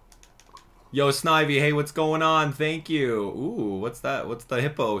 Yo, Snivy, hey, what's going on? Thank you. Ooh, what's that? What's the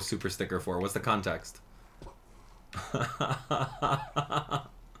hippo super sticker for? What's the context?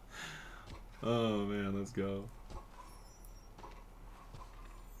 Oh, man, let's go.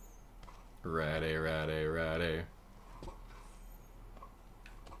 Ready, ready, ready.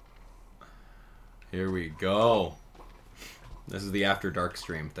 Here we go. This is the After Dark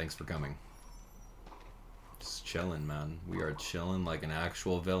stream. Thanks for coming. Just chilling, man. We are chilling like an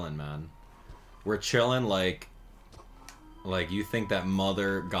actual villain, man. We're chilling like you think that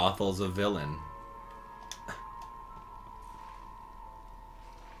Mother Gothel's a villain.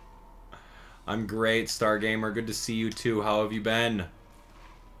 I'm great, Stargamer. Good to see you too. How have you been?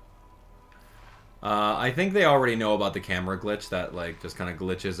 I think they already know about the camera glitch that like just kind of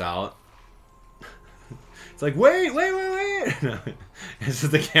glitches out. It's like, wait. No, it's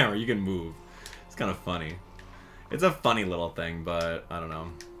just the camera. You can move. It's kind of funny. It's a funny little thing, but I don't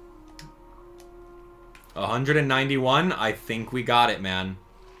know. 191? I think we got it, man.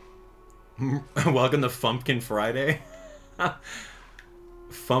 Welcome to Fumpkin Friday.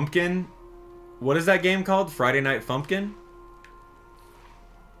 Fumpkin? What is that game called? Friday Night Fumpkin?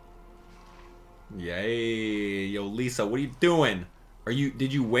 Yay. Yo, Lisa, what are you doing?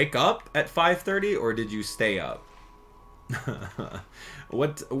 Did you wake up at 5:30 or did you stay up?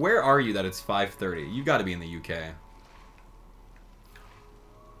 Where are you that it's 5:30? You got to be in the UK.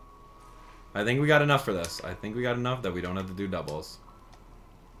 I think we got enough for this. I think we got enough that we don't have to do doubles.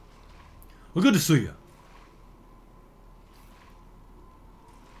 Well, good to see you.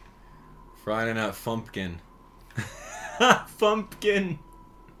 Friday Night Fumpkin. Fumpkin.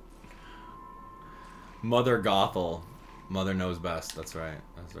 Mother Gothel. Mother knows best. That's right.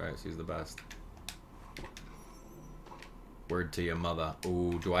 That's right. She's the best. Word to your mother.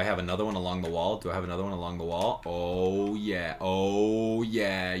 Ooh, do I have another one along the wall? Do I have another one along the wall? Oh, yeah. Oh,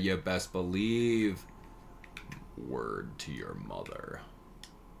 yeah. You best believe. Word to your mother.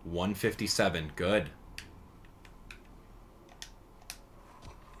 157. Good.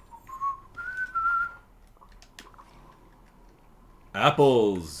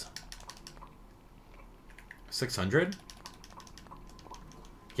 Apples. 600?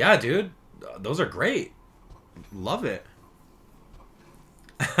 Yeah, dude. Those are great. Love it.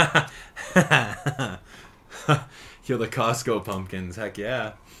 Yo, the Costco pumpkins. Heck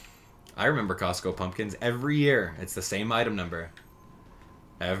yeah. I remember Costco pumpkins every year. It's the same item number.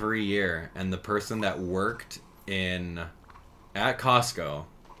 Every year. And the person that worked at Costco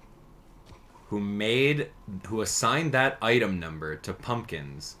who assigned that item number to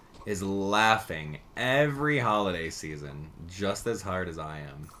pumpkins is laughing every holiday season just as hard as I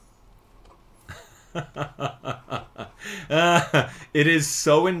am. It is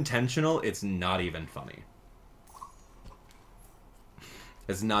so intentional, it's not even funny.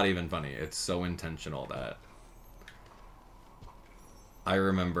 It's not even funny. It's so intentional that... I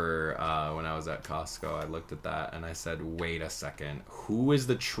remember when I was at Costco, I looked at that and I said, wait a second. Who is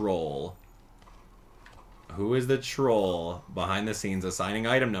the troll? Who is the troll behind the scenes assigning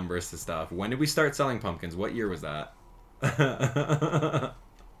item numbers to stuff? When did we start selling pumpkins? What year was that?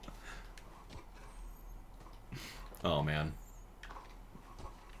 Oh, man.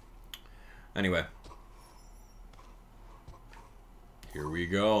 Anyway. Here we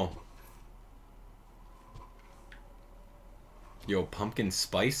go. Yo, pumpkin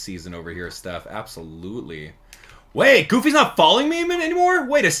spice season over here, Steph. Absolutely. Wait, Goofy's not following me anymore?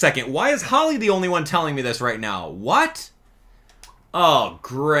 Wait a second. Why is Holly the only one telling me this right now? What? Oh,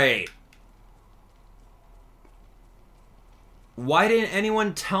 great. Why didn't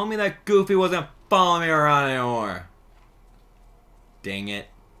anyone tell me that Goofy wasn't following me around anymore? Dang it.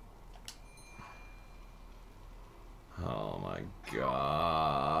 Oh my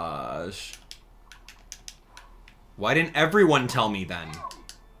gosh. Why didn't everyone tell me then?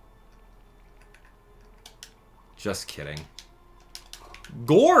 Just kidding.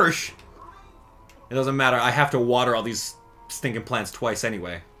 Gorsh! It doesn't matter. I have to water all these stinking plants twice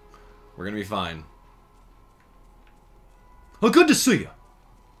anyway. We're gonna be fine. Oh, good to see you.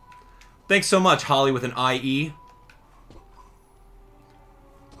 Thanks so much, Holly, with an IE.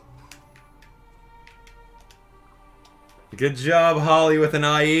 Good job, Holly, with an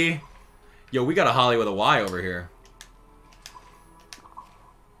IE. Yo, we got a Holly with a Y over here.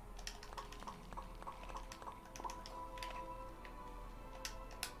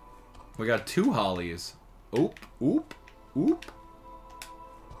 We got 2 Hollies. Oop, oop, oop.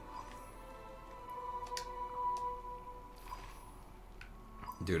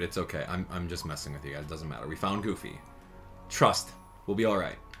 Dude, it's okay. I'm just messing with you guys. It doesn't matter. We found Goofy. Trust. We'll be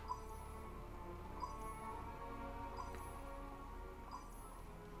alright.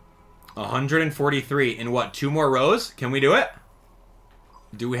 $143 in what? 2 more rows? Can we do it?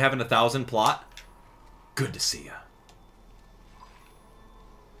 Do we have an 1,000 plot? Good to see ya.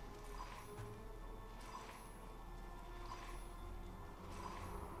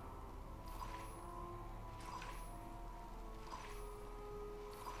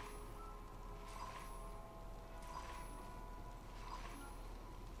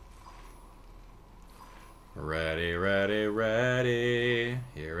 Ready, ready, ready.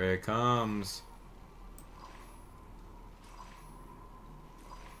 Here it comes.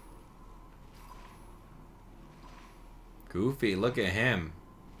 Goofy, look at him.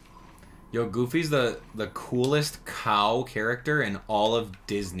 Yo, Goofy's the coolest cow character in all of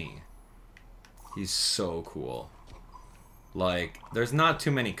Disney. He's so cool. Like, there's not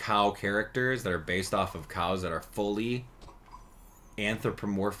too many cow characters that are based off of cows that are fully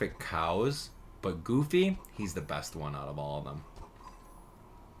anthropomorphic cows. But Goofy, he's the best one out of all of them.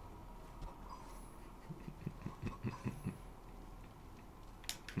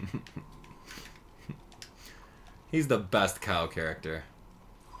 He's the best cow character.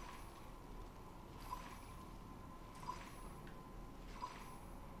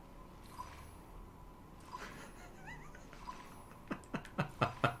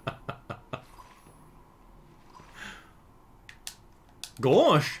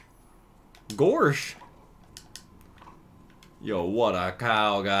 Gosh. Gorsh. Yo, what a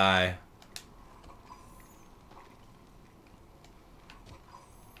cow guy.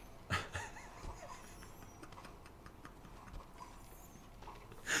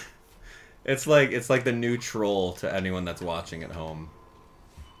 It's like the new troll to anyone that's watching at home.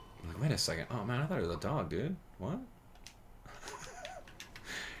 I'm like, wait a second. Oh man, I thought it was a dog, dude. What?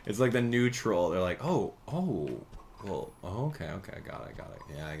 It's like the new troll. They're like, oh, well, okay, got it.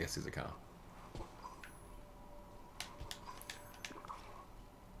 Yeah, I guess he's a cow.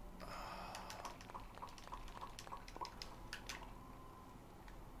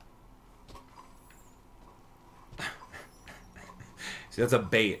 See, that's a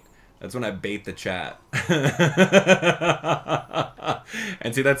bait. That's when I bait the chat.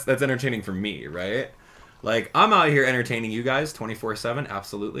 And see, that's entertaining for me, right? Like, I'm out here entertaining you guys 24/7,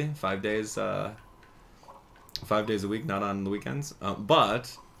 absolutely. 5 days, 5 days a week, not on the weekends.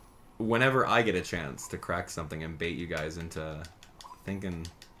 But whenever I get a chance to crack something and bait you guys into thinking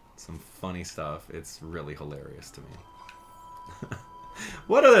some funny stuff, it's really hilarious to me.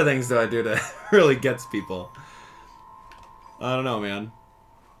 What other things do I do to really gets people? I don't know, man.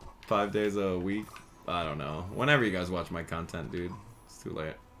 5 days a week? I don't know. Whenever you guys watch my content, dude. It's too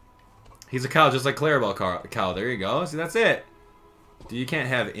late. He's a cow just like Clarabelle cow. There you go. See, that's it. Dude, you can't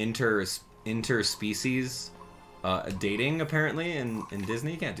have interspecies dating, apparently, in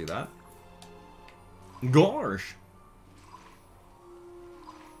Disney. You can't do that. Gosh.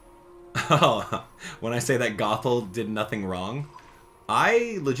 Oh, when I say that Gothel did nothing wrong,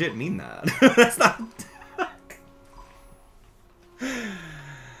 I legit mean that. That's not...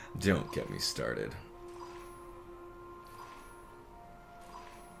 Don't get me started.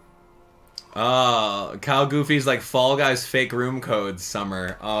 Oh, Cow Goofy's like Fall Guys fake room codes,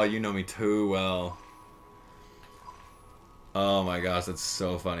 Summer. Oh, you know me too well. Oh my gosh, that's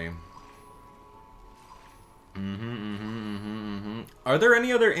so funny. Are there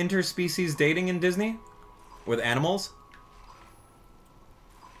any other interspecies dating in Disney? With animals?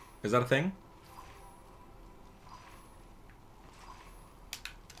 Is that a thing?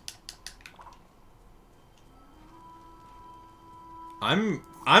 I'm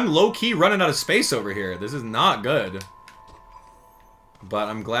low-key running out of space over here. This is not good. But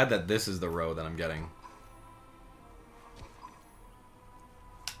I'm glad that this is the row that I'm getting.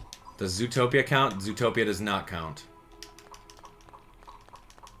 Does Zootopia count? Zootopia does not count.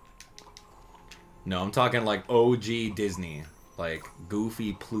 No, I'm talking like OG Disney. Like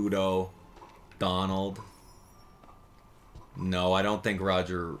Goofy, Pluto, Donald. No, I don't think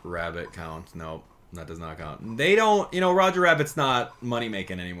Roger Rabbit counts. Nope, that does not count. They don't, you know, Roger Rabbit's not money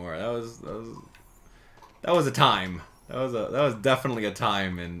making anymore. That was a time. That was definitely a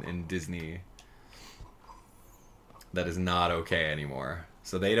time in Disney that is not okay anymore.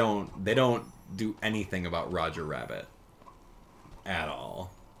 So they don't do anything about Roger Rabbit at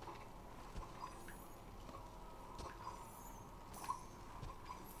all.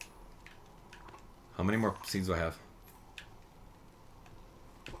 How many more seeds do I have?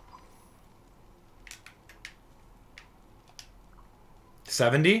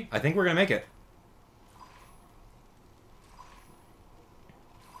 70? I think we're gonna make it.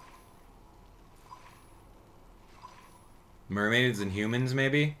 Mermaids and humans,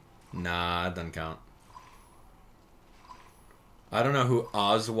 maybe? Nah, that doesn't count. I don't know who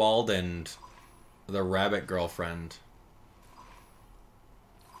Oswald and the rabbit girlfriend.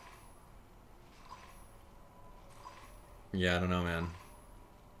 Yeah, I don't know, man.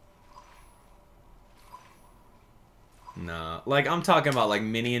 Nah. Like, I'm talking about, like,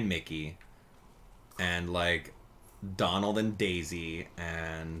 Minnie and Mickey. And, like, Donald and Daisy.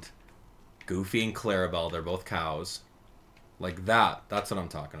 And Goofy and Clarabelle. They're both cows. Like that. That's what I'm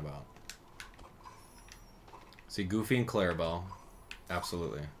talking about. See, Goofy and Clarabelle.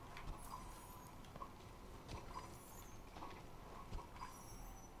 Absolutely.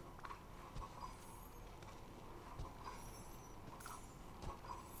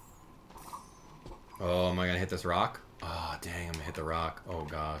 Oh, am I gonna hit this rock? Oh, dang, I'm gonna hit the rock. Oh,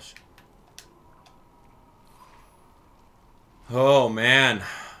 gosh. Oh, man.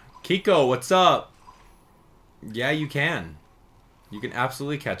 Kiko, what's up? Yeah, you can. You can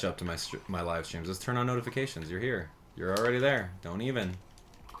absolutely catch up to my live streams. Just turn on notifications. You're here. You're already there. Don't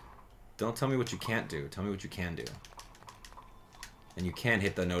tell me what you can't do. Tell me what you can do. And you can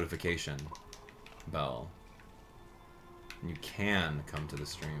hit the notification bell. And you can come to the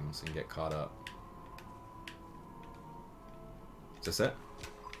streams and get caught up. Is this it?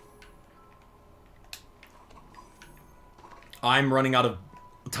 I'm running out of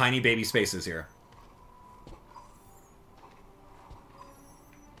tiny baby spaces here.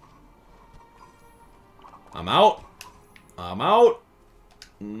 I'm out. I'm out.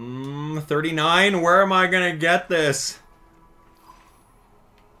 39. Where am I gonna get this?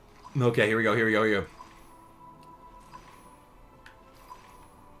 Okay, here we go. Here we go. Here we go.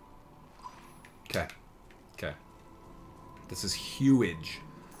 Okay. Okay. This is huge.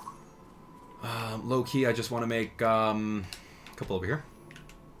 Low key, I just want to make a couple over here.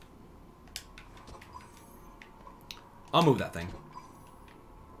 I'll move that thing.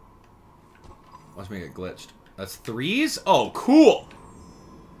 Watch me get glitched. That's 3s? Oh, cool!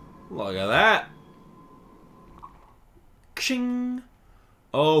 Look at that. Kshing.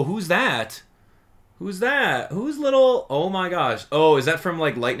 Oh, who's that? Who's that? Who's little... Oh my gosh. Oh, is that from,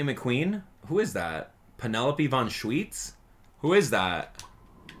 like, Lightning McQueen? Who is that? Penelope von Schweetz? Who is that?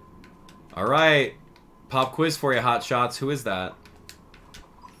 Alright. Pop quiz for you, hot shots. Who is that?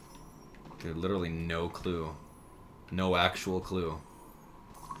 Dude, literally no clue. No actual clue.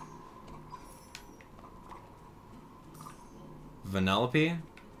 Vanellope?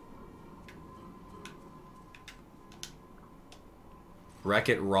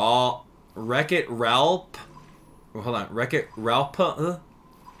 Wreck-It Raw... Wreck-It Ralph? Oh, hold on. Wreck-It Ralph?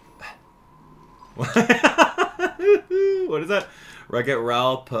 What is that? Wreck-It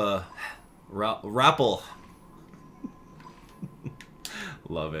Ralph... Rapple.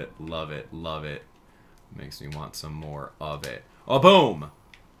 Love it. Love it. Love it. Makes me want some more of it. Oh, boom!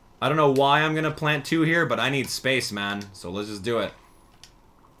 I don't know why I'm gonna plant 2 here, but I need space, man. So let's just do it.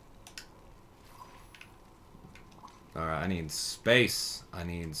 Alright, I need space. I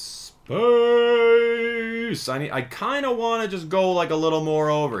need space. I kind of want to just go like a little more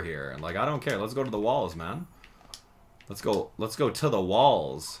over here. Like, I don't care. Let's go to the walls, man. Let's go to the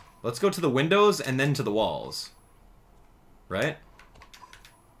walls. Let's go to the windows and then to the walls. Right?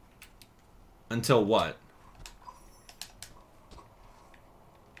 Until what?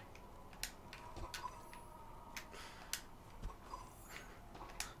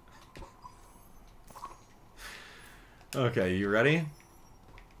 Okay, you ready?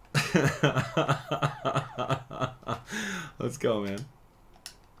 Let's go, man.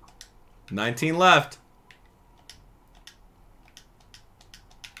 19 left.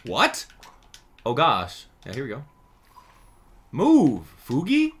 What? Oh, gosh. Yeah, here we go. Move,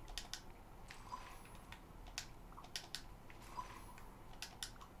 Fugi.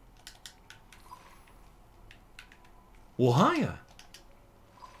 Well, hiya.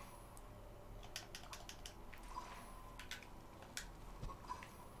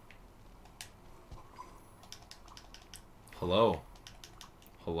 Hello.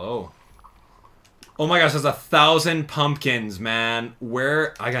 Hello. Oh my gosh, there's 1,000 pumpkins, man.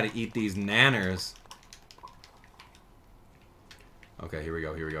 Where? I gotta eat these nanners. Okay, here we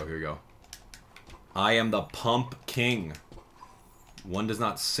go, here we go, here we go. I am the Pump King. One does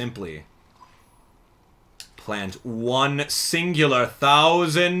not simply plant one singular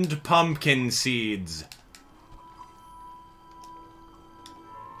 1,000 pumpkin seeds.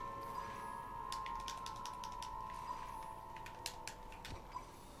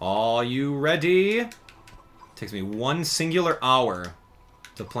 Are you ready? Takes me one singular hour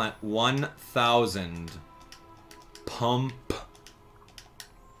to plant 1,000 pumpkin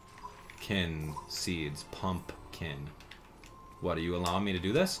seeds. Pumpkin. What, are you allowing me to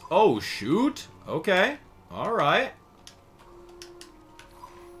do this? Oh, shoot. Okay. All right.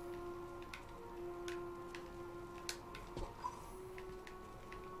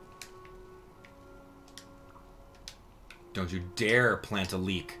 Don't you dare plant a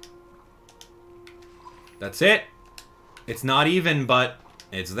leek. That's it. It's not even, but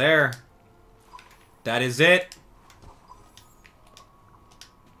it's there. That is it.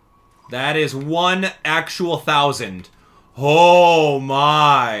 That is one actual 1,000. Oh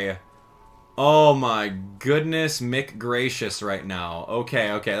my. Oh my goodness McGracious right now.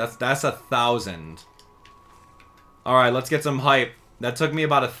 Okay, okay, that's 1,000. Alright, let's get some hype. That took me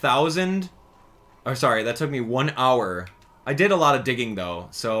about 1,000. Or sorry, that took me 1 hour. I did a lot of digging though,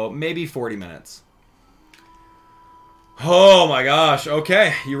 so maybe 40 minutes. Oh my gosh,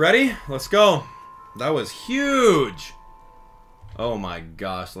 okay, you ready? Let's go. That was huge. Oh my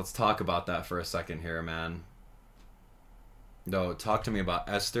gosh, let's talk about that for a second here, man. No, talk to me about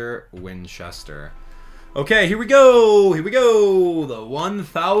Esther Winchester. Okay, here we go. Here we go. The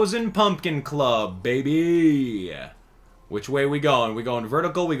 1,000 Pumpkin Club, baby. Which way we going? We going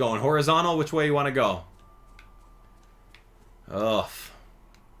vertical? We going horizontal? Which way you want to go? Ugh.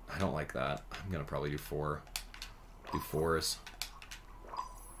 I don't like that. I'm going to probably do 4. Do 4s.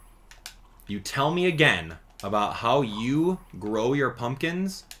 You tell me again about how you grow your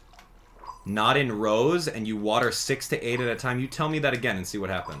pumpkins not in rows and you water 6 to 8 at a time. You tell me that again and see what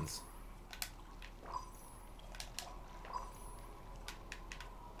happens.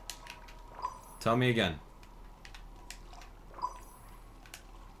 Tell me again.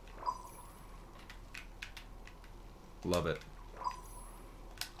 Love it.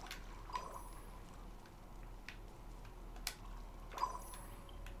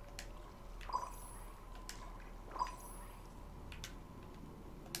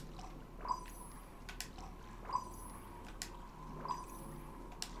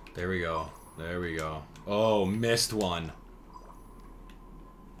 There we go. There we go. Oh, missed one.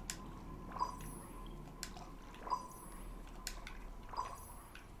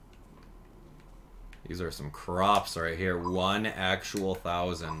 These are some crops right here. One actual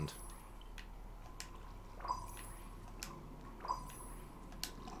 1,000.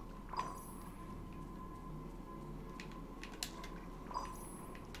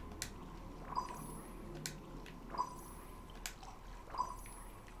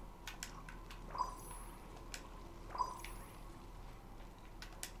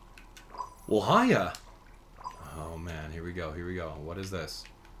 Well, hiya. Oh man, here we go. Here we go. What is this?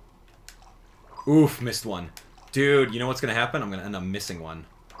 Oof, missed one. Dude, you know what's gonna happen? I'm gonna end up missing one.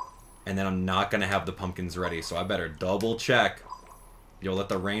 And then I'm not gonna have the pumpkins ready, so I better double check. Yo, let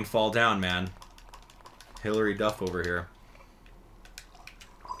the rain fall down, man. Hillary Duff over here.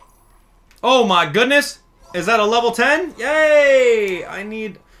 Oh my goodness! Is that a level 10? Yay! I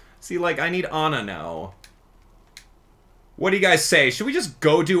need... See, like, I need Anna now. What do you guys say? Should we just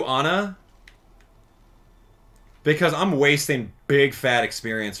go do Anna? Because I'm wasting big fat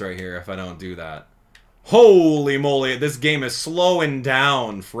experience right here if I don't do that. Holy moly, this game is slowing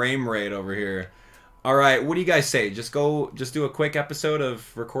down frame rate over here. Alright, what do you guys say? Just do a quick episode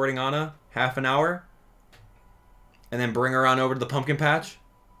of recording Anna, half an hour, and then bring her on over to the pumpkin patch?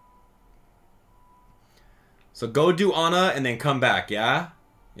 So go do Anna and then come back, yeah?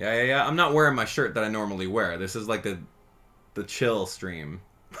 Yeah. I'm not wearing my shirt that I normally wear. This is like the chill stream.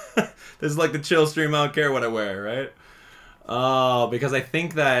 This is like the chill stream, I don't care what I wear, right? Oh, because I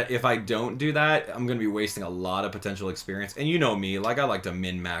think that if I don't do that, I'm going to be wasting a lot of potential experience. And you know me, like I like to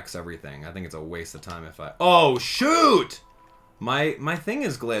min-max everything. I think it's a waste of time if I... Oh, shoot! My thing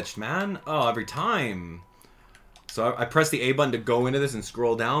is glitched, man. Oh, every time. So I press the A button to go into this and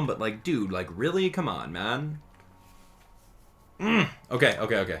scroll down, but like, dude, like really? Come on, man. Okay.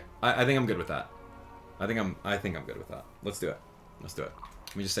 I think I'm good with that. I think I'm good with that. Let's do it. Let's do it.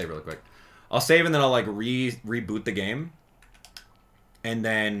 Let me just save really quick. I'll save and then I'll like reboot the game. And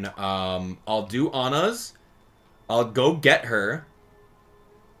then I'll do Anna's. I'll go get her.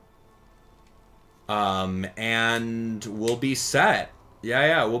 And we'll be set.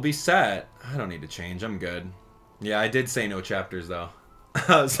 Yeah, we'll be set. I don't need to change. I'm good. Yeah, I did say no chapters, though.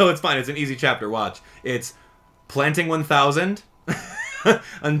 So it's fine. It's an easy chapter. Watch. It's planting 1,000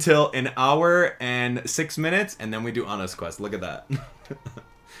 until an hour and 6 minutes, and then we do Anna's quest. Look at that.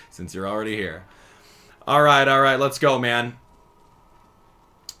 Since you're already here. All right. Let's go, man.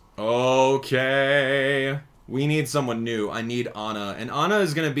 Okay. We need someone new. I need Anna. And Anna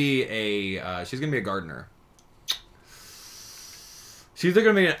is going to be a... she's going to be a gardener. She's either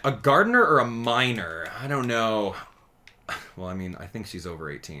going to be a gardener or a miner. I don't know. Well, I mean, I think she's over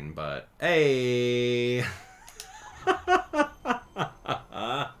 18, but... Hey!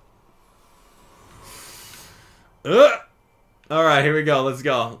 Alright, here we go. Let's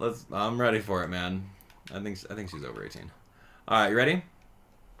go. I'm ready for it, man. I think she's over 18. Alright, you ready?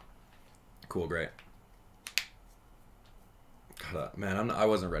 Cool, great. God, man, I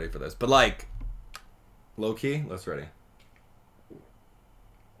wasn't ready for this. But, like, low-key, let's ready.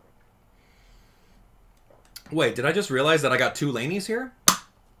 Wait, did I just realize that I got 2 Lanies here?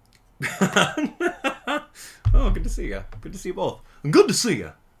 Oh, good to see you. Good to see you both. Good to see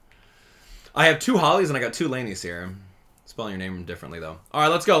you. I have 2 Hollies and I got 2 Lanies here. Spelling your name differently, though. All right,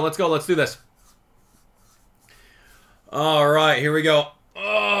 let's go. Let's do this. All right, here we go.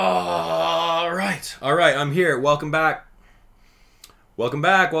 All right, I'm here. Welcome back. Welcome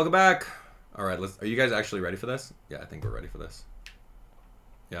back. All right, are you guys actually ready for this? Yeah, I think we're ready for this.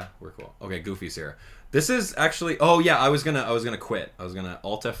 Yeah, we're cool. Okay, Goofy's here. This is actually... Oh, yeah, I was gonna quit. I was gonna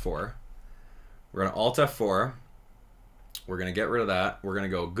Alt F4. We're gonna Alt F4. We're gonna get rid of that. We're gonna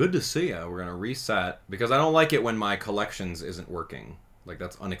go, good to see ya. We're gonna reset. Because I don't like it when my collections isn't working. Like,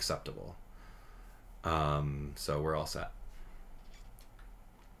 that's unacceptable. So we're all set.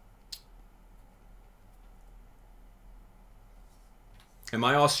 Am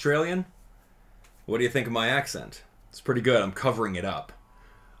I Australian? What do you think of my accent? It's pretty good. I'm covering it up.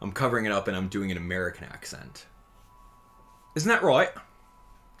 And I'm doing an American accent. Isn't that right?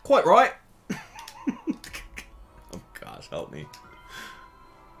 Quite right. Oh gosh, help me.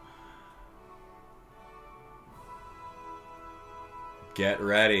 Get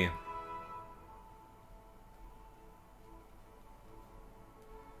ready.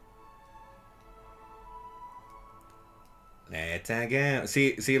 Let's go.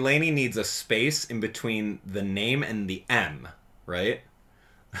 See, Lainey needs a space in between the name and the M, right?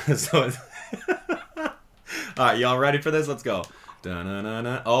 So it's alright, y'all ready for this? Let's go.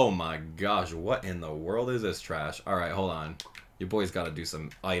 Da-na-na-na. Oh my gosh, what in the world is this trash? Alright, hold on. Your boy's got to do some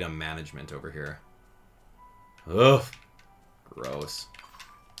item management over here. Ugh. Gross.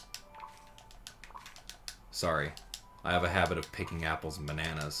 Sorry. I have a habit of picking apples and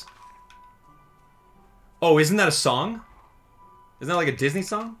bananas. Oh, isn't that a song? Isn't that like a Disney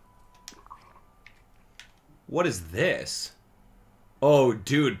song? What is this? Oh,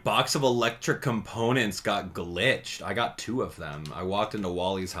 dude, box of electric components got glitched. I got 2 of them. I walked into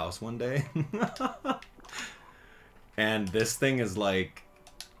Wally's house one day. And this thing is like...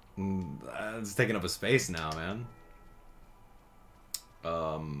 it's taking up a space now, man.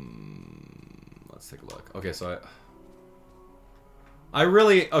 Let's take a look. Okay, so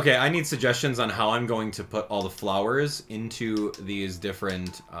Okay, I need suggestions on how I'm going to put all the flowers into these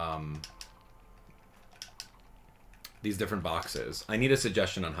different boxes. I need a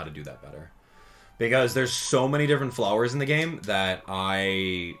suggestion on how to do that better. Because there's so many different flowers in the game that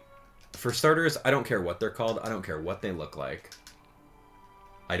for starters, I don't care what they're called. I don't care what they look like.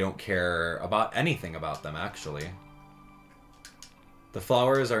 I don't care about anything about them, actually. The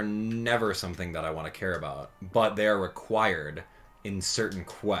flowers are never something that I want to care about, but they are required in certain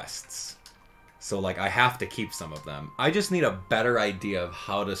quests. So, like, I have to keep some of them. I just need a better idea of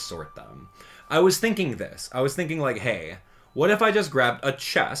how to sort them. I was thinking this. I was thinking, like, hey, what if I just grabbed a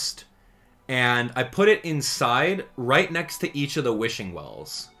chest and I put it inside right next to each of the wishing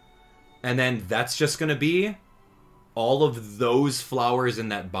wells? And then that's just going to be all of those flowers in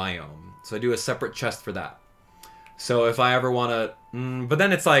that biome. So I do a separate chest for that. So if I ever want to... but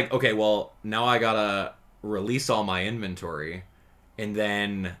then it's like, okay, well, now I got to release all my inventory. And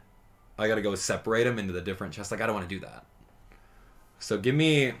then I got to go separate them into the different chests. Like, I don't want to do that. So give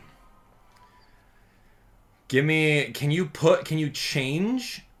me... Can you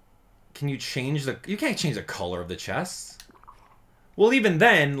change the... You can't change the color of the chests. Well, even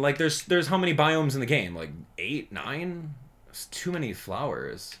then, like, there's how many biomes in the game? Like, 8, 9? There's too many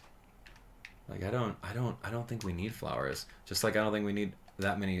flowers. Like, I don't think we need flowers. Just like I don't think we need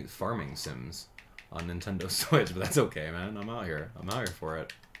that many farming sims on Nintendo Switch, but that's okay, man. I'm out here for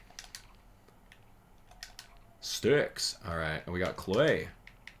it. Sticks. Alright, and we got clay.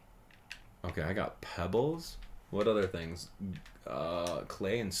 Okay, I got pebbles. What other things?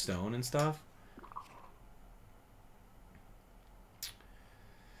 Clay and stone and stuff.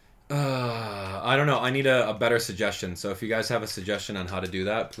 I don't know. I need a better suggestion. So if you guys have a suggestion on how to do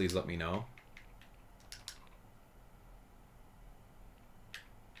that, please let me know.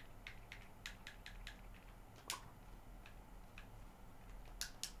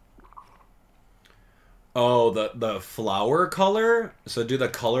 Oh, the flower color? So do the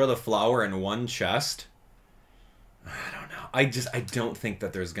color of the flower in one chest? I don't know. I don't think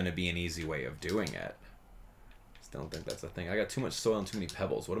that there's going to be an easy way of doing it. Just don't think that's a thing. I got too much soil and too many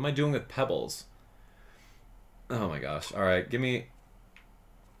pebbles. What am I doing with pebbles? Oh my gosh. Alright, give me...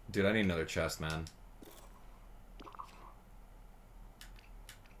 Dude, I need another chest, man.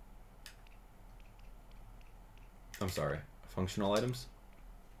 I'm sorry. Functional items?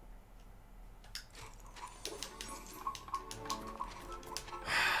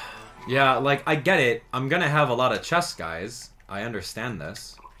 Yeah, like, I get it. I'm gonna have a lot of chests, guys. I understand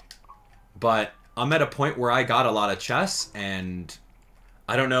this. But I'm at a point where I got a lot of chests, and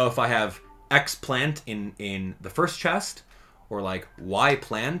I don't know if I have X plant in the first chest, or, like, Y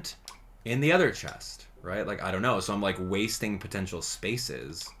plant in the other chest, right? Like, I don't know. So I'm, like, wasting potential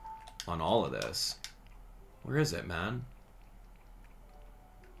spaces on all of this. Where is it, man?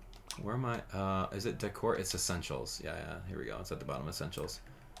 Where am I? Is it decor? It's essentials. Yeah, here we go. It's at the bottom, essentials.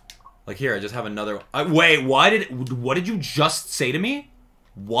 Like here, I just have another... wait, what did you just say to me?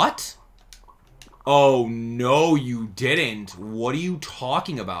 What? Oh, no, you didn't. What are you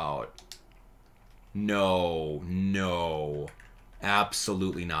talking about? No, no.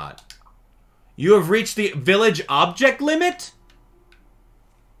 Absolutely not. You have reached the village object limit?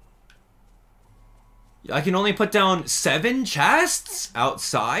 I can only put down 7 chests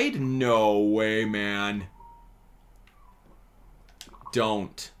outside? No way, man.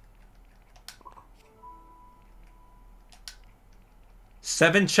 Don't.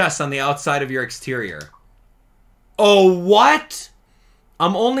 7 chests on the outside of your exterior. Oh, what?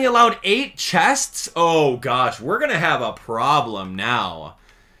 I'm only allowed 8 chests? Oh, gosh. We're gonna have a problem now.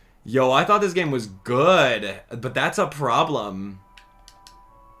 Yo, I thought this game was good, but that's a problem.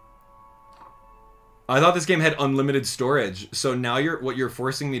 I thought this game had unlimited storage. So now what you're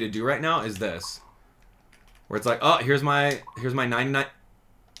forcing me to do right now is this. Where it's like, oh, here's my 99...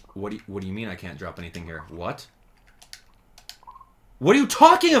 What do you mean I can't drop anything here? What? What are you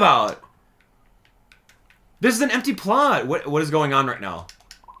talking about? This is an empty plot. What is going on right now?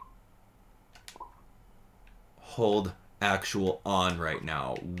 Hold actual on right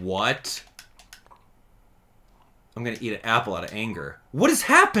now. What? I'm gonna eat an apple out of anger. What is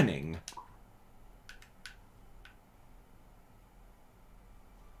happening?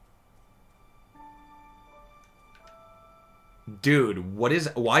 Dude,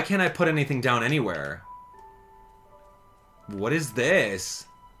 why can't I put anything down anywhere? What is this?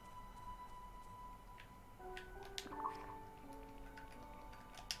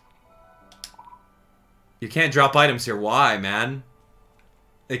 You can't drop items here. Why, man?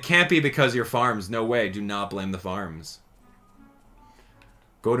 It can't be because your farms. No way. Do not blame the farms.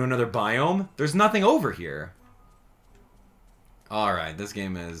 Go to another biome? There's nothing over here. Alright, this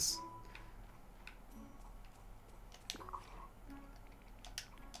game is...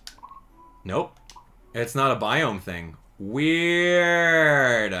 Nope. It's not a biome thing.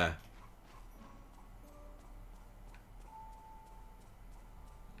 Weird.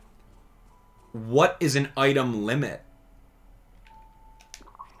 What is an item limit?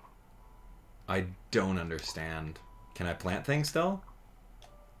 I don't understand. Can I plant things still?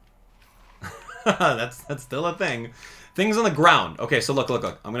 That's still a thing. Things on the ground. Okay, so look.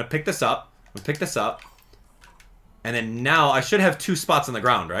 I'm gonna pick this up. And then now I should have 2 spots on the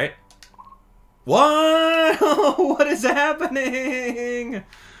ground, right? What? What is happening?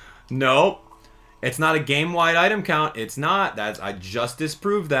 Nope. It's not a game-wide item count. It's not. I just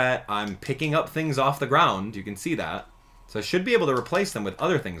disproved that. I'm picking up things off the ground. You can see that. So I should be able to replace them with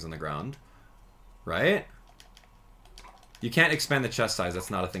other things on the ground. Right? You can't expand the chest size. That's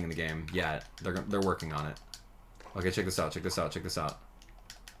not a thing in the game yet. They're working on it. Okay, check this out. Check this out.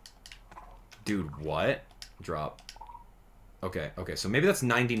 Dude, what? Drop. Okay, so maybe that's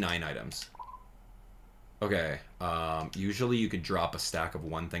 99 items. Okay, usually you could drop a stack of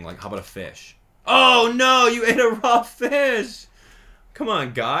one thing. Like, how about a fish? Oh, no! You ate a raw fish! Come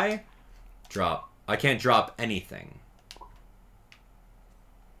on, guy. Drop. I can't drop anything.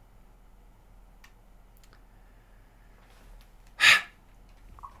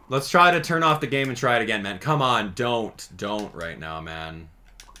 Let's try to turn off the game and try it again, man. Come on, don't right now, man.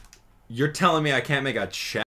 You're telling me I can't make a check?